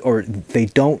 or they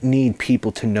don't need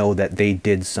people to know that they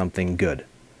did something good,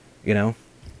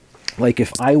 Like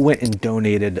if I went and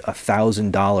donated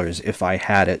 $1,000, if I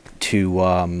had it,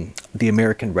 to the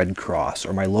American Red Cross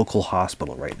or my local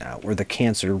hospital right now, or the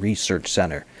Cancer Research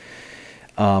Center,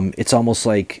 it's almost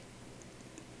like,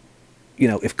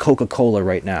 if Coca-Cola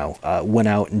right now went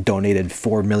out and donated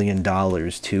 $4 million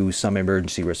to some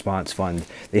emergency response fund,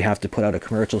 they have to put out a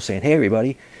commercial saying, hey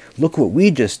everybody, look what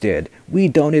we just did. We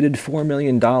donated $4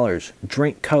 million.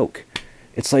 Drink Coke.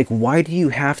 It's like, why do you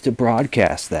have to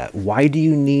broadcast that? Why do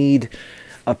you need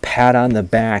a pat on the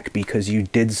back because you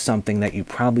did something that you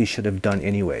probably should have done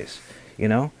anyways?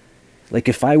 Like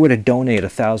if I were to donate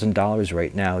 $1,000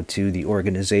 right now to the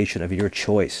organization of your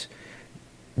choice,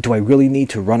 do I really need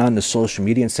to run on to social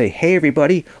media and say, hey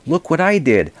everybody, look what I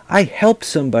did. I helped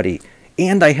somebody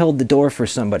and I held the door for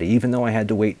somebody even though I had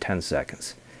to wait 10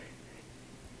 seconds.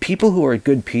 People who are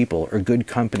good people or good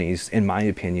companies, in my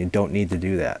opinion, don't need to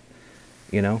do that.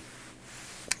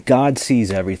 God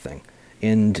sees everything,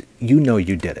 and you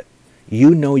did it.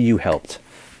 You helped.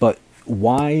 But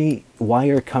why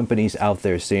are companies out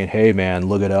there saying, hey man,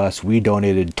 look at us, we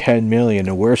donated 10 million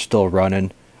and we're still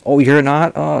running? Oh, you're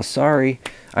not? Oh, sorry.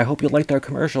 I hope you liked our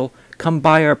commercial. Come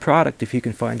buy our product if you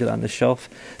can find it on the shelf.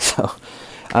 So,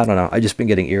 I don't know. I've just been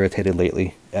getting irritated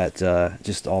lately at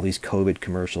just all these COVID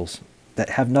commercials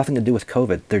that have nothing to do with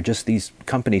COVID. They're just these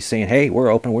companies saying, hey,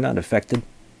 we're open, we're not affected.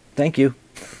 Thank you.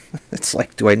 It's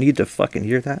like, do I need to fucking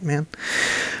hear that, man?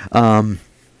 And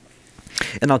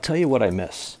I'll tell you what I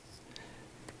miss.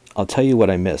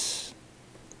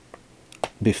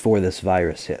 Before this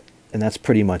virus hit. And that's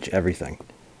pretty much everything.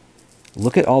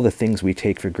 Look at all the things we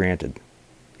take for granted.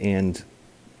 And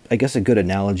I guess a good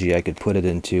analogy I could put it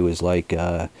into is like,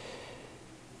 I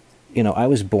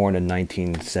was born in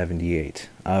 1978.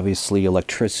 Obviously,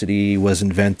 electricity was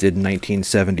invented in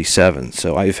 1977,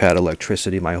 so I've had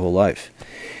electricity my whole life.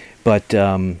 But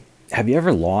have you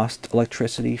ever lost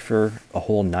electricity for a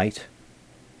whole night?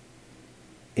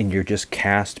 And you're just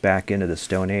cast back into the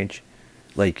Stone Age?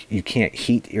 Like, you can't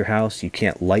heat your house, you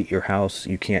can't light your house,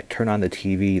 you can't turn on the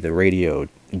TV, the radio,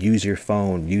 use your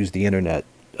phone, use the internet,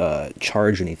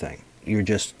 charge anything. You're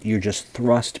just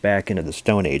thrust back into the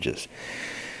Stone Ages.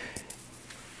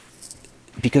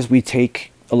 Because we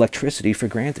take electricity for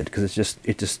granted, because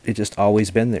it's just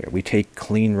always been there. We take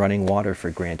clean running water for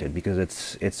granted because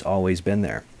it's always been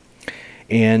there.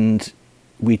 And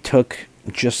we took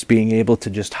just being able to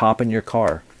just hop in your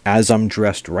car as I'm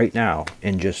dressed right now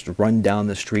and just run down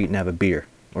the street and have a beer,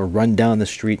 or run down the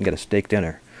street and get a steak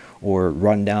dinner, or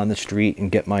run down the street and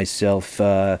get myself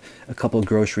a couple of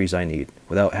groceries I need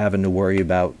without having to worry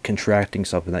about contracting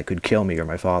something that could kill me or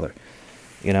my father.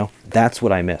 That's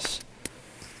what I miss.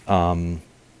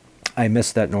 I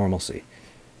miss that normalcy.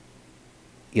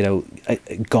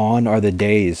 Gone are the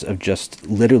days of just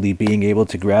literally being able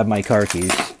to grab my car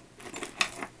keys,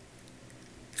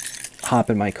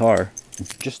 hop in my car,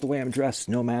 just the way I'm dressed,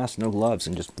 no mask, no gloves,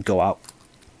 and just go out.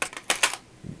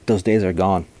 Those days are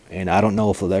gone, and I don't know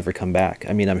if they'll ever come back.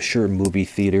 I mean, I'm sure movie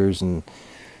theaters and,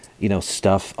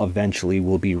 stuff eventually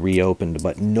will be reopened,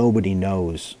 but nobody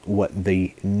knows what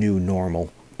the new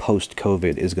normal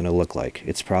post-COVID is going to look like.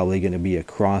 It's probably going to be a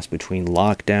cross between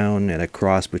lockdown and a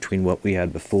cross between what we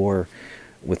had before,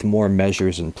 with more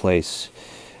measures in place.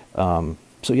 So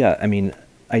yeah, I mean,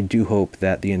 I do hope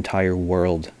that the entire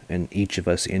world and each of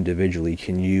us individually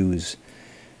can use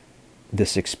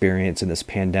this experience and this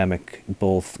pandemic,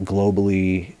 both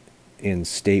globally and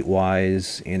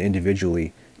state-wise and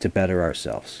individually, to better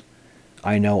ourselves.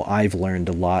 I know I've learned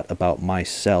a lot about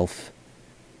myself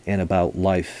and about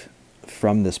life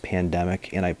from this pandemic,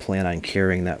 and I plan on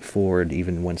carrying that forward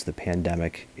even once the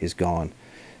pandemic is gone.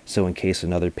 So in case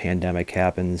another pandemic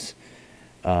happens,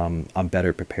 I'm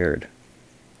better prepared.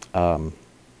 Because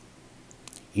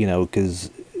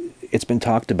it's been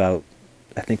talked about,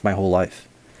 I think, my whole life,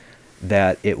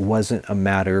 that it wasn't a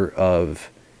matter of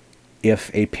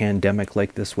if a pandemic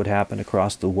like this would happen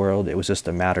across the world. It was just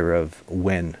a matter of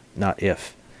when, not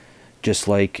if. Just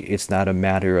like it's not a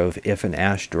matter of if an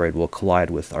asteroid will collide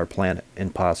with our planet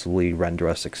and possibly render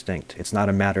us extinct. It's not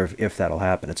a matter of if that'll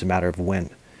happen. It's a matter of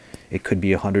when. It could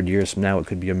be 100 years from now. It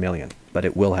could be 1,000,000. But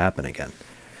it will happen again.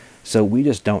 So we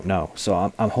just don't know.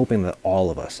 So I'm hoping that all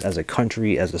of us, as a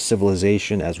country, as a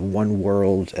civilization, as one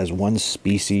world, as one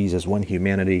species, as one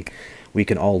humanity, we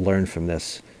can all learn from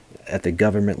this at the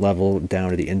government level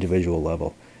down to the individual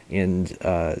level, and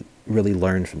really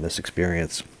learn from this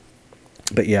experience.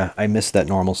 But yeah, I miss that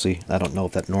normalcy. I don't know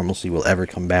if that normalcy will ever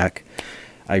come back.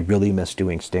 I really miss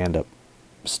doing stand-up.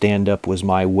 Stand-up was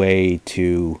my way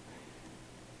to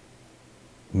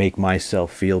make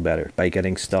myself feel better by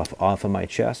getting stuff off of my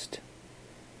chest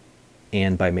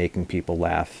and by making people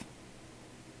laugh.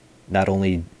 Not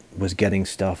only was getting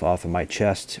stuff off of my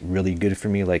chest really good for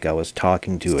me, like I was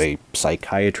talking to a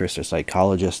psychiatrist or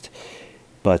psychologist,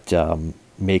 but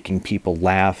making people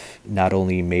laugh not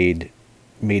only made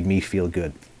me feel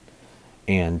good.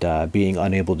 And being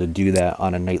unable to do that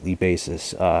on a nightly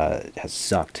basis has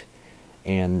sucked.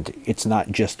 And it's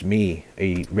not just me,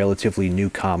 a relatively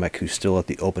new comic who's still at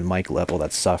the open mic level,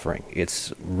 that's suffering.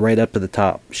 It's right up to the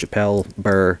top. Chappelle,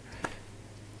 Burr,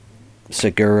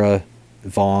 Segura,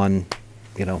 Vaughn,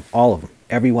 all of them.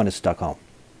 Everyone is stuck home,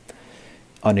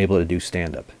 unable to do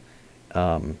stand-up.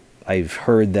 I've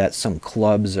heard that some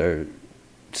clubs are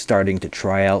starting to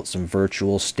try out some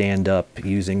virtual stand-up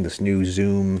using this new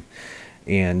Zoom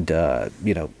and,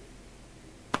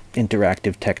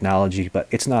 interactive technology, but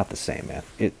it's not the same, man.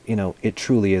 It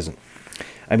truly isn't.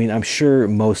 I mean, I'm sure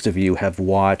most of you have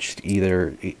watched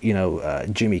either,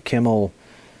 Jimmy Kimmel,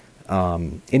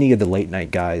 any of the late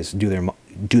night guys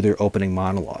do their opening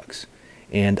monologues.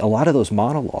 And a lot of those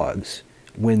monologues,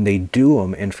 when they do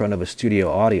them in front of a studio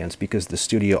audience, because the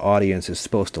studio audience is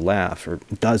supposed to laugh, or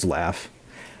does laugh,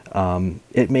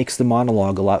 it makes the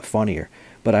monologue a lot funnier.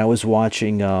 But I was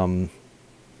watching,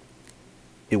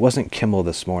 it wasn't Kimmel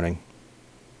this morning.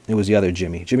 It was the other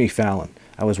Jimmy Fallon.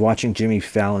 I was watching Jimmy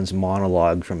Fallon's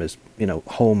monologue from his,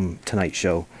 home Tonight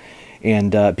Show.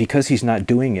 And because he's not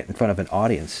doing it in front of an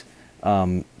audience,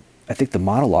 I think the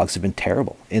monologues have been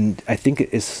terrible. And I think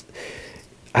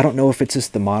I don't know if it's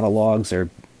just the monologues, or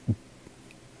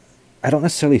I don't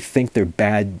necessarily think they're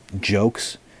bad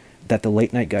jokes that the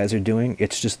late night guys are doing.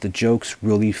 It's just the jokes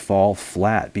really fall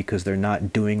flat because they're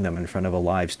not doing them in front of a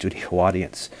live studio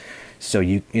audience. So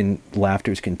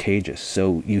laughter is contagious.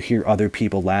 So you hear other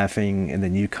people laughing, and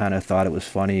then you kind of thought it was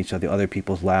funny, so the other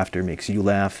people's laughter makes you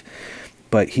laugh.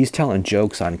 But he's telling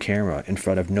jokes on camera in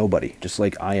front of nobody, just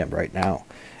like I am right now.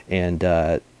 And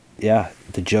yeah,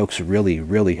 the jokes really,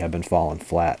 really have been falling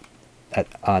flat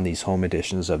on these home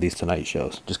editions of these Tonight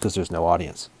shows, just because there's no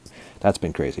audience. That's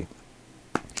been crazy.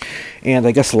 And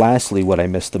I guess lastly, what I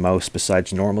miss the most,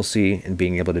 besides normalcy and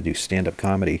being able to do stand-up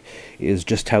comedy, is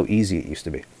just how easy it used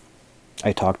to be.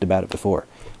 I talked about it before.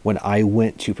 When I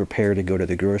went to prepare to go to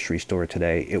the grocery store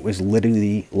today, it was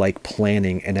literally like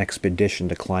planning an expedition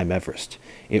to climb Everest.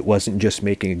 It wasn't just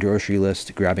making a grocery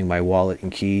list, grabbing my wallet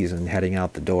and keys, and heading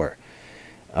out the door.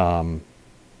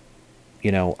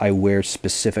 I wear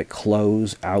specific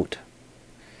clothes out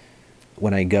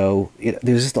when I go.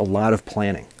 There's just a lot of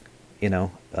planning,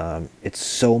 it's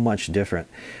so much different.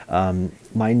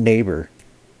 My neighbor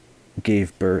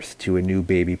gave birth to a new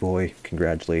baby boy.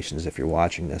 Congratulations if you're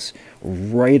watching this.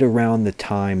 Right around the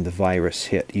time the virus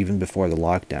hit, even before the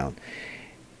lockdown.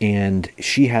 And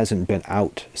she hasn't been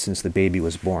out since the baby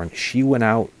was born. She went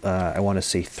out, I want to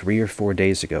say 3 or 4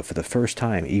 days ago for the first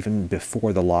time, even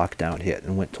before the lockdown hit,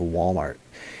 and went to Walmart.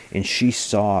 And she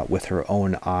saw with her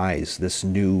own eyes this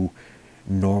new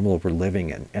normal we're living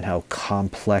in, and how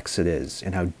complex it is,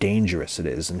 and how dangerous it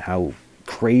is, and how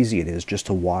crazy it is just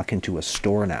to walk into a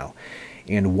store now.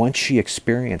 And once she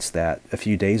experienced that a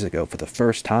few days ago for the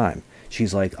first time,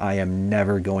 She's like, I am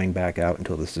never going back out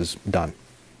until this is done.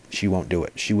 She won't do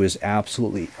it. She was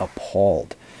absolutely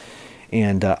appalled.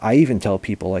 And I even tell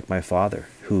people like my father,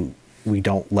 who we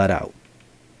don't let out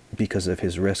because of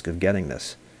his risk of getting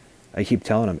this. I keep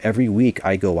telling him every week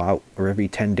I go out, or every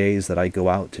 10 days that I go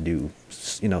out to do,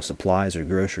 supplies or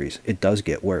groceries, it does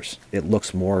get worse. It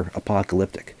looks more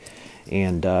apocalyptic.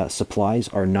 And supplies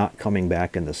are not coming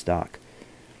back into stock.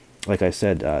 Like I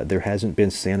said, there hasn't been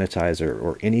sanitizer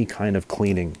or any kind of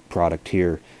cleaning product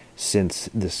here since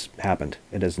this happened.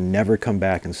 It has never come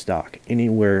back in stock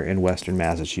anywhere in Western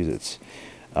Massachusetts.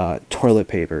 Toilet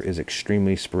paper is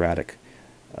extremely sporadic.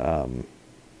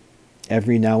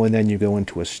 Every now and then you go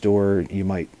into a store, you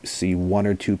might see 1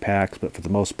 or 2 packs, but for the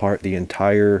most part, the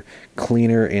entire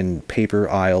cleaner and paper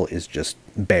aisle is just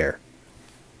bare.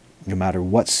 No matter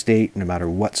what state, no matter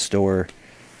what store,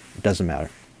 it doesn't matter.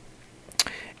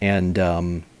 And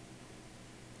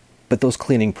but those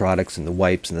cleaning products and the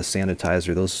wipes and the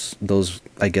sanitizer, those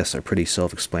I guess are pretty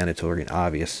self-explanatory and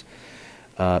obvious.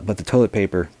 But the toilet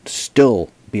paper, still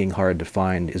being hard to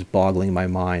find, is boggling my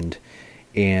mind.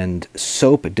 And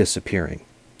soap disappearing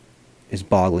is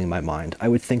boggling my mind. I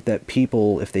would think that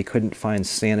people, if they couldn't find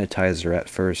sanitizer at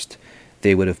first,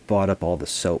 they would have bought up all the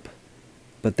soap.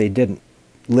 But they didn't.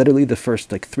 Literally the first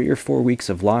 3 or 4 weeks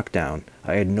of lockdown,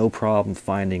 I had no problem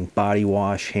finding body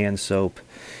wash, hand soap,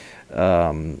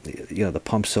 the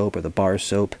pump soap or the bar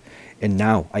soap. And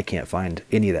now I can't find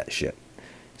any of that shit.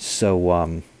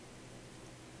 So,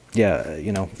 yeah,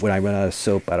 when I run out of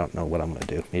soap, I don't know what I'm going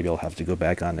to do. Maybe I'll have to go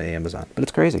back onto Amazon. But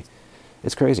it's crazy.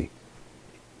 It's crazy.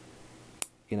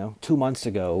 2 months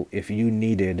ago, if you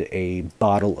needed a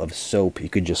bottle of soap, you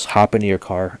could just hop into your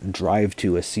car, drive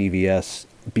to a CVS,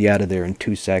 be out of there in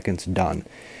 2 seconds, done.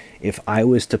 If I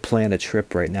was to plan a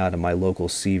trip right now to my local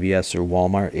CVS or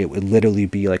Walmart, it would literally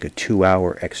be like a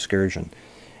 2-hour excursion.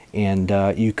 And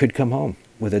you could come home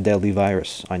with a deadly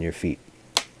virus on your feet.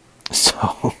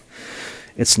 So...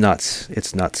 It's nuts.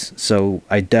 It's nuts. So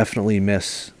I definitely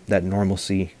miss that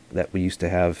normalcy that we used to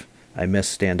have. I miss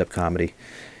stand-up comedy.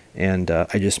 And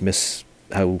I just miss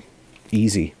how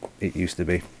easy it used to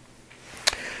be.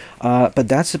 But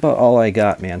that's about all I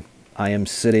got, man. I am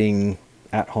sitting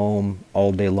at home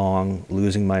all day long,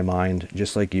 losing my mind,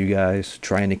 just like you guys,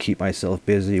 trying to keep myself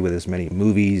busy with as many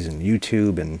movies and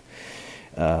YouTube and,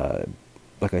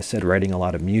 like I said, writing a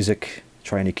lot of music,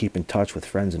 trying to keep in touch with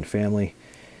friends and family.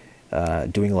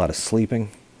 Doing a lot of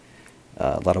sleeping,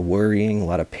 a lot of worrying, a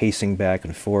lot of pacing back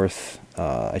and forth.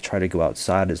 I try to go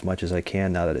outside as much as I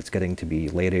can now that it's getting to be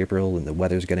late April and the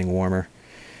weather's getting warmer.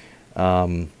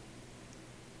 Let's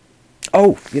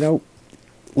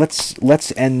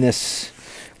end this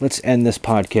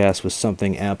podcast with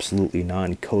something absolutely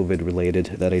non-COVID related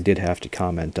that I did have to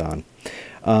comment on.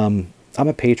 I'm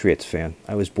a Patriots fan.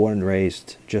 I was born and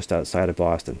raised just outside of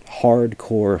Boston.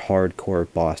 Hardcore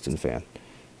Boston fan.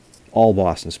 All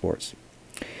Boston sports.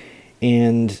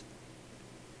 And,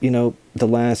 the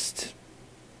last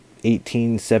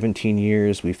 18, 17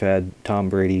 years, we've had Tom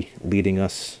Brady leading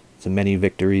us to many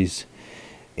victories.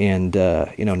 And,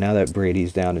 now that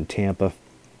Brady's down in Tampa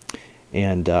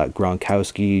and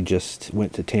Gronkowski just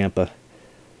went to Tampa,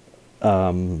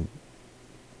 the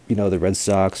Red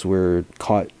Sox were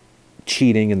caught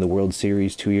cheating in the World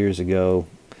Series 2 years ago.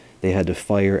 They had to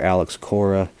fire Alex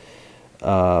Cora.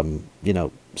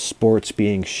 Sports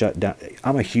being shut down.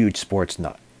 I'm a huge sports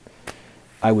nut.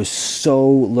 I was so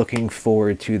looking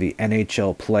forward to the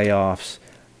NHL playoffs,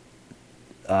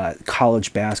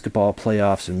 college basketball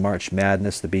playoffs and March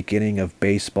Madness, the beginning of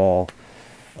baseball,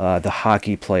 the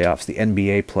hockey playoffs, the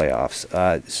NBA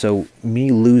playoffs. So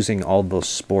me losing all those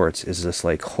sports is just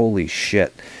like, holy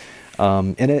shit.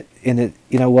 You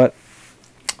know what?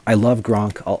 I love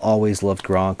Gronk. I'll always love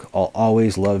Gronk. I'll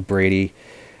always love Brady.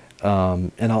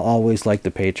 And I'll always like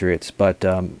the Patriots, but,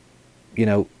 I'm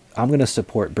going to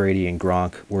support Brady and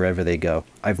Gronk wherever they go.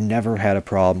 I've never had a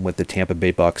problem with the Tampa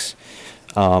Bay Bucks.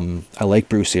 I like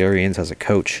Bruce Arians as a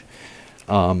coach.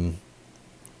 That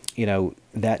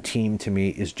team to me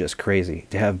is just crazy.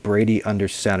 To have Brady under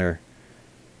center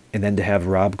and then to have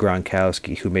Rob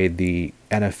Gronkowski, who made the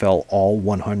NFL All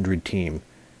 100 team,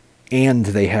 and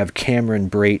they have Cameron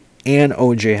Brate and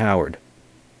O.J. Howard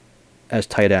as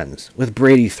tight ends, with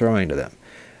Brady throwing to them.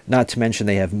 Not to mention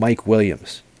they have Mike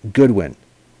Williams, Goodwin.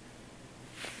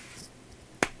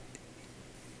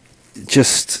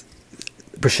 Just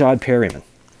Brashad Perryman,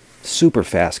 super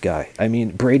fast guy. I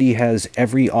mean, Brady has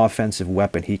every offensive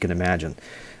weapon he can imagine.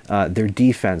 Their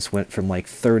defense went from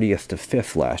 30th to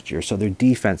 5th last year, so their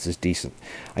defense is decent.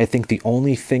 I think the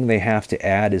only thing they have to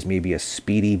add is maybe a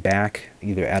speedy back,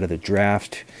 either out of the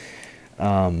draft,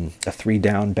 a three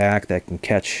down back that can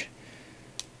catch,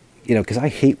 because I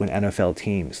hate when NFL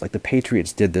teams, like the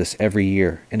Patriots did this every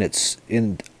year, and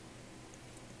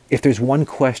if there's one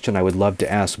question I would love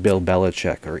to ask Bill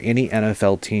Belichick or any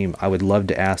NFL team, I would love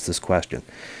to ask this question.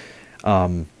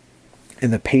 And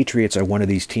the Patriots are one of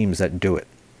these teams that do it.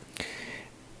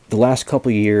 The last couple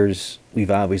of years,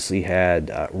 we've obviously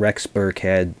had Rex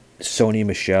Burkhead, Sony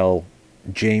Michel,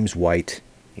 James White.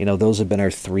 Those have been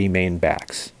our three main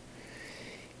backs.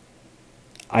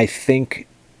 I think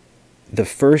the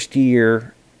first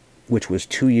year, which was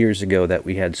 2 years ago, that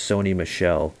we had Sony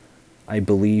Michel, I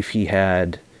believe he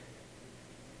had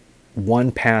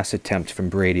one pass attempt from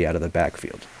Brady out of the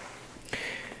backfield.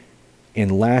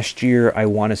 And last year, I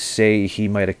want to say he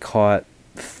might have caught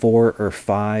 4 or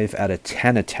 5 out of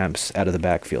 10 attempts out of the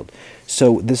backfield.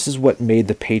 So this is what made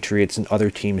the Patriots and other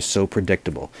teams so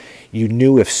predictable. You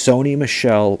knew if Sony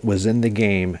Michel was in the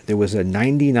game, there was a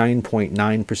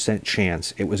 99.9%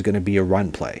 chance it was going to be a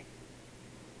run play,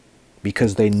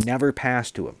 because they never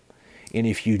passed to him. And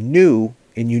you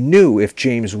knew if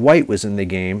James White was in the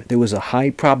game, there was a high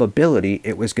probability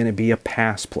it was going to be a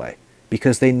pass play,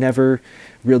 because they never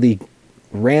really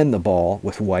ran the ball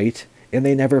with White, and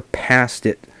they never passed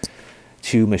it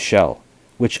to Michel,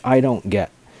 which I don't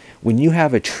get. When you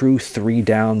have a true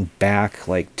three-down back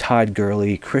like Todd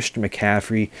Gurley, Christian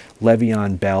McCaffrey,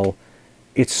 Le'Veon Bell,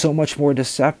 it's so much more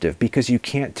deceptive, because you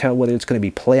can't tell whether it's going to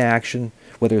be play action,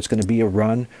 whether it's going to be a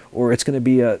run, or it's going to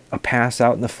be a pass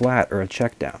out in the flat or a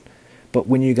check down. But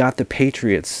when you got the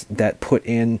Patriots that put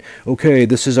in, okay,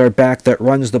 this is our back that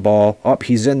runs the ball. Up,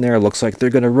 he's in there. Looks like they're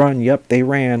going to run. Yep, they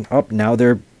ran. Up, now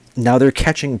their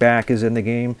catching back is in the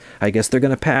game. I guess they're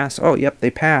going to pass. Oh, yep, they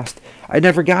passed. I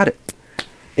never got it.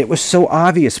 It was so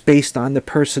obvious based on the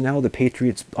personnel the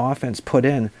Patriots offense put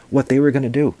in what they were going to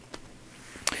do.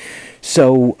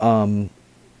 So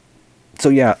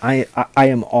yeah, I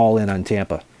am all in on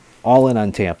Tampa. All in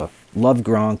on Tampa. Love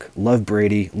Gronk, love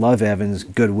Brady, love Evans,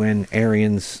 Goodwin,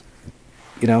 Arians.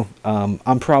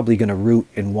 I'm probably going to root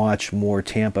and watch more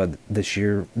Tampa this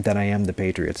year than I am the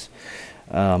Patriots.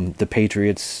 The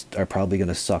Patriots are probably going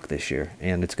to suck this year,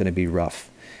 and it's going to be rough.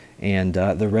 And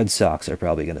the Red Sox are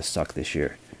probably going to suck this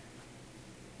year.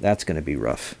 That's going to be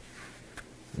rough.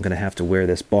 I'm going to have to wear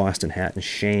this Boston hat in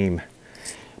shame.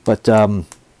 But,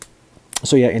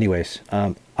 so yeah, anyways,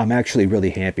 I'm actually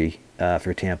really happy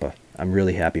for Tampa. I'm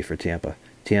really happy for Tampa.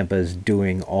 Tampa is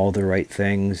doing all the right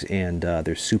things, and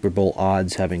their Super Bowl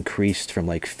odds have increased from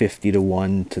like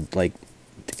 50-1 to like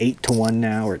 8-1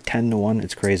 now, or 10-1.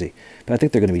 It's crazy. But I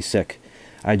think they're going to be sick.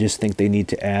 I just think they need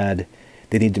to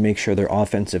make sure their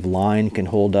offensive line can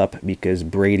hold up, because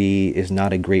Brady is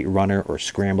not a great runner or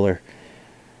scrambler.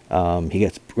 He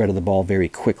gets rid of the ball very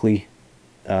quickly.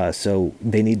 So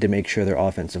they need to make sure their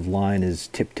offensive line is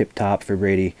tip-top for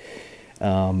Brady.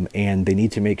 And they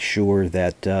need to make sure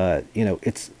that, I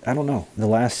don't know, the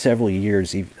last several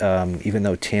years, even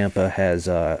though Tampa has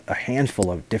a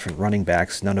handful of different running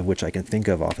backs, none of which I can think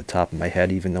of off the top of my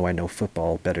head, even though I know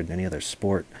football better than any other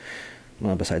sport,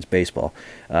 well, besides baseball.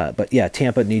 But yeah,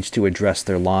 Tampa needs to address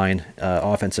their line,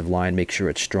 offensive line, make sure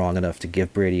it's strong enough to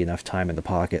give Brady enough time in the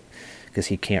pocket, because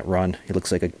he can't run. He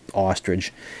looks like an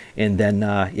ostrich. And then,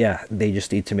 they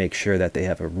just need to make sure that they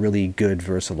have a really good,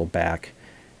 versatile back.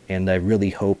 And I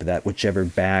really hope that whichever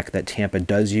back that Tampa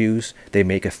does use, they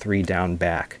make a 3-down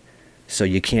back. So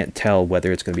you can't tell whether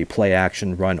it's going to be play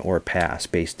action, run, or pass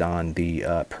based on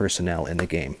the personnel in the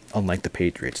game, unlike the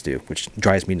Patriots do, which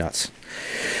drives me nuts.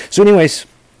 So anyways,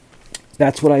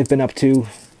 that's what I've been up to.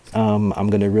 I'm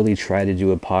going to really try to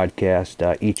do a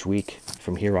podcast each week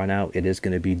from here on out. It is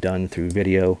going to be done through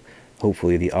video.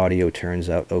 Hopefully the audio turns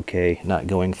out okay, not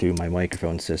going through my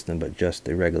microphone system, but just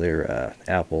the regular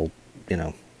Apple,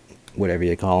 whatever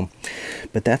you call them.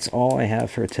 But that's all I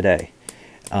have for today.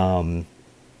 In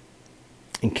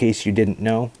case you didn't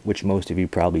know, which most of you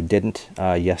probably didn't,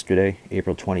 yesterday,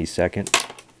 April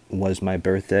 22nd, was my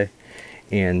birthday,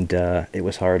 and it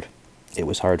was hard. It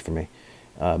was hard for me.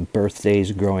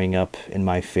 Birthdays growing up in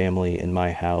my family, in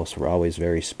my house, were always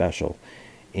very special,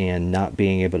 and not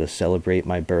being able to celebrate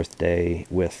my birthday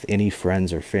with any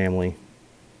friends or family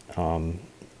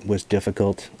was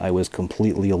difficult. I was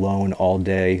completely alone all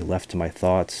day, left to my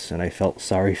thoughts, and I felt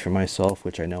sorry for myself,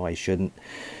 which I know I shouldn't.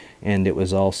 And it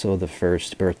was also the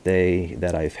first birthday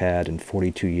that I've had in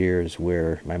 42 years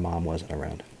where my mom wasn't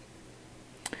around.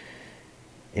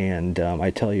 And I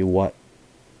tell you what,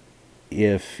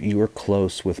 if you were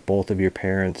close with both of your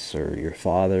parents, or your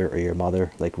father or your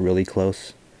mother, like really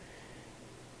close,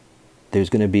 there's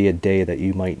going to be a day that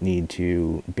you might need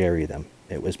to bury them.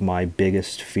 It was my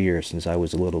biggest fear since I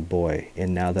was a little boy,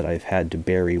 and now that I've had to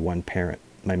bury one parent,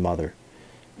 my mother,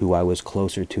 who I was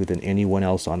closer to than anyone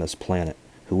else on this planet,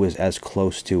 who was as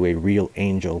close to a real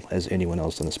angel as anyone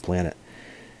else on this planet.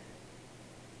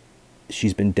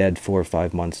 She's been dead 4 or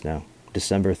 5 months now.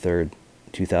 December 3rd,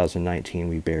 2019,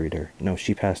 we buried her. No,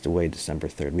 she passed away December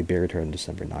 3rd. We buried her on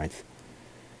December 9th.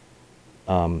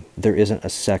 There isn't a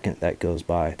second that goes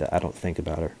by that I don't think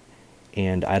about her.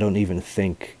 And I don't even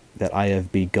think that I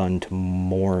have begun to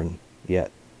mourn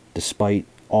yet, despite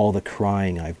all the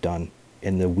crying I've done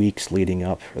in the weeks leading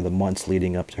up, or the months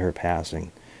leading up to her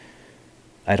passing.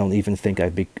 I don't even think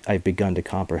I've begun to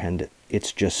comprehend it.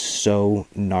 It's just so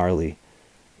gnarly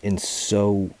and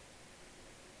so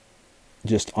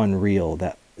just unreal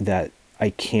that I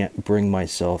can't bring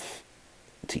myself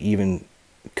to even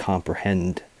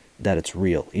comprehend that it's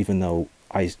real, even though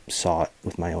I saw it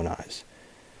with my own eyes.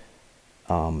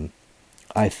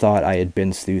 I thought I had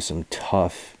been through some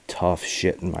tough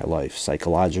shit in my life,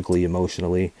 psychologically,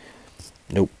 emotionally.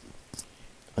 Nope.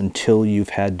 Until you've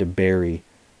had to bury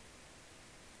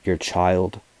your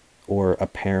child or a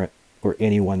parent or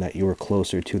anyone that you were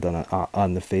closer to than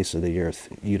on the face of the earth,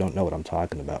 you don't know what I'm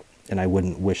talking about. And I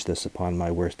wouldn't wish this upon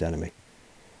my worst enemy.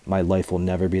 My life will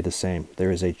never be the same.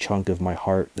 There is a chunk of my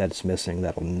heart that's missing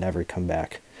that will never come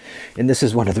back. And this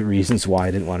is one of the reasons why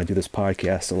I didn't want to do this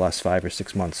podcast the last 5 or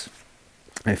 6 months.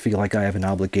 I feel like I have an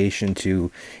obligation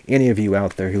to any of you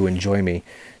out there who enjoy me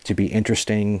to be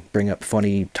interesting, bring up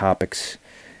funny topics,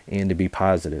 and to be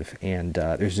positive. And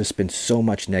there's just been so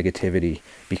much negativity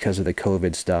because of the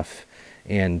COVID stuff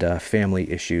and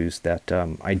family issues that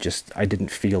I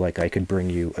didn't feel like I could bring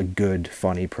you a good,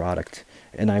 funny product.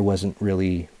 And I wasn't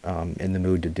really in the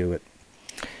mood to do it.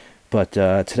 But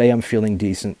today I'm feeling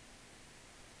decent.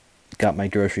 Got my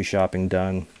grocery shopping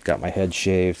done, got my head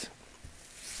shaved,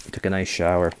 took a nice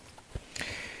shower.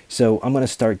 So I'm going to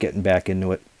start getting back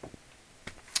into it,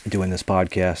 doing this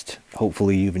podcast.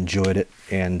 Hopefully you've enjoyed it,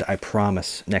 and I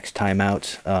promise next time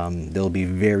out there'll be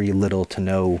very little to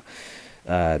no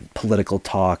political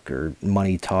talk or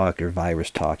money talk or virus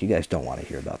talk. You guys don't want to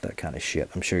hear about that kind of shit.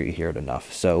 I'm sure you hear it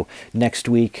enough. So next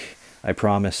week, I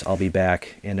promise I'll be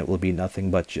back, and it will be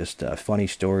nothing but just funny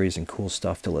stories and cool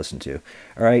stuff to listen to.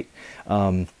 All right?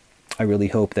 I really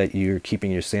hope that you're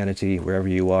keeping your sanity wherever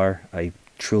you are. I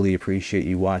truly appreciate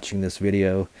you watching this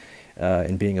video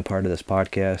and being a part of this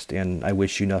podcast, and I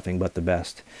wish you nothing but the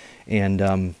best.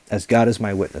 And as God is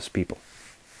my witness, people,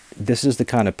 this is the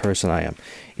kind of person I am.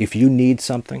 If you need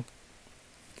something,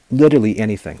 literally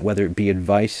anything, whether it be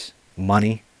advice,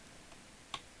 money,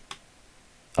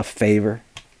 a favor,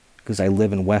 because I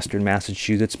live in Western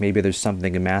Massachusetts. Maybe there's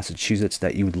something in Massachusetts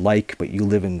that you would like, but you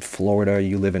live in Florida,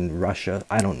 you live in Russia,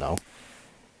 I don't know.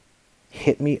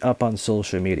 Hit me up on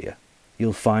social media.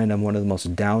 You'll find I'm one of the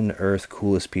most down-to-earth,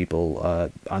 coolest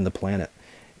people on the planet.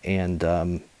 And,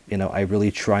 I really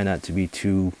try not to be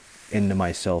too into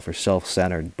myself or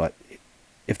self-centered, but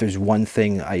if there's one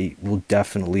thing I will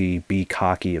definitely be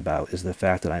cocky about is the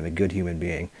fact that I'm a good human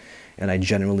being. And I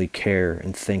genuinely care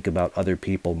and think about other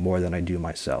people more than I do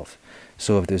myself.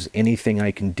 So if there's anything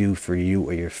I can do for you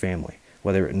or your family,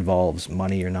 whether it involves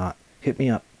money or not, hit me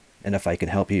up. And if I can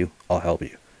help you, I'll help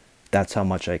you. That's how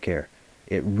much I care.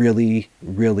 It really,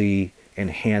 really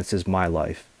enhances my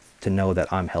life to know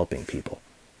that I'm helping people.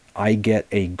 I get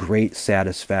a great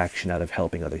satisfaction out of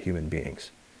helping other human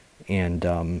beings. And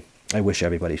I wish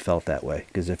everybody felt that way.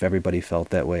 Because if everybody felt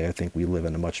that way, I think we live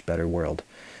in a much better world.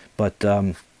 But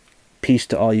peace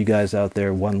to all you guys out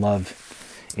there. One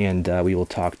love. And we will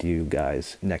talk to you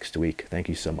guys next week. Thank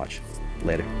you so much.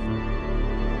 Later.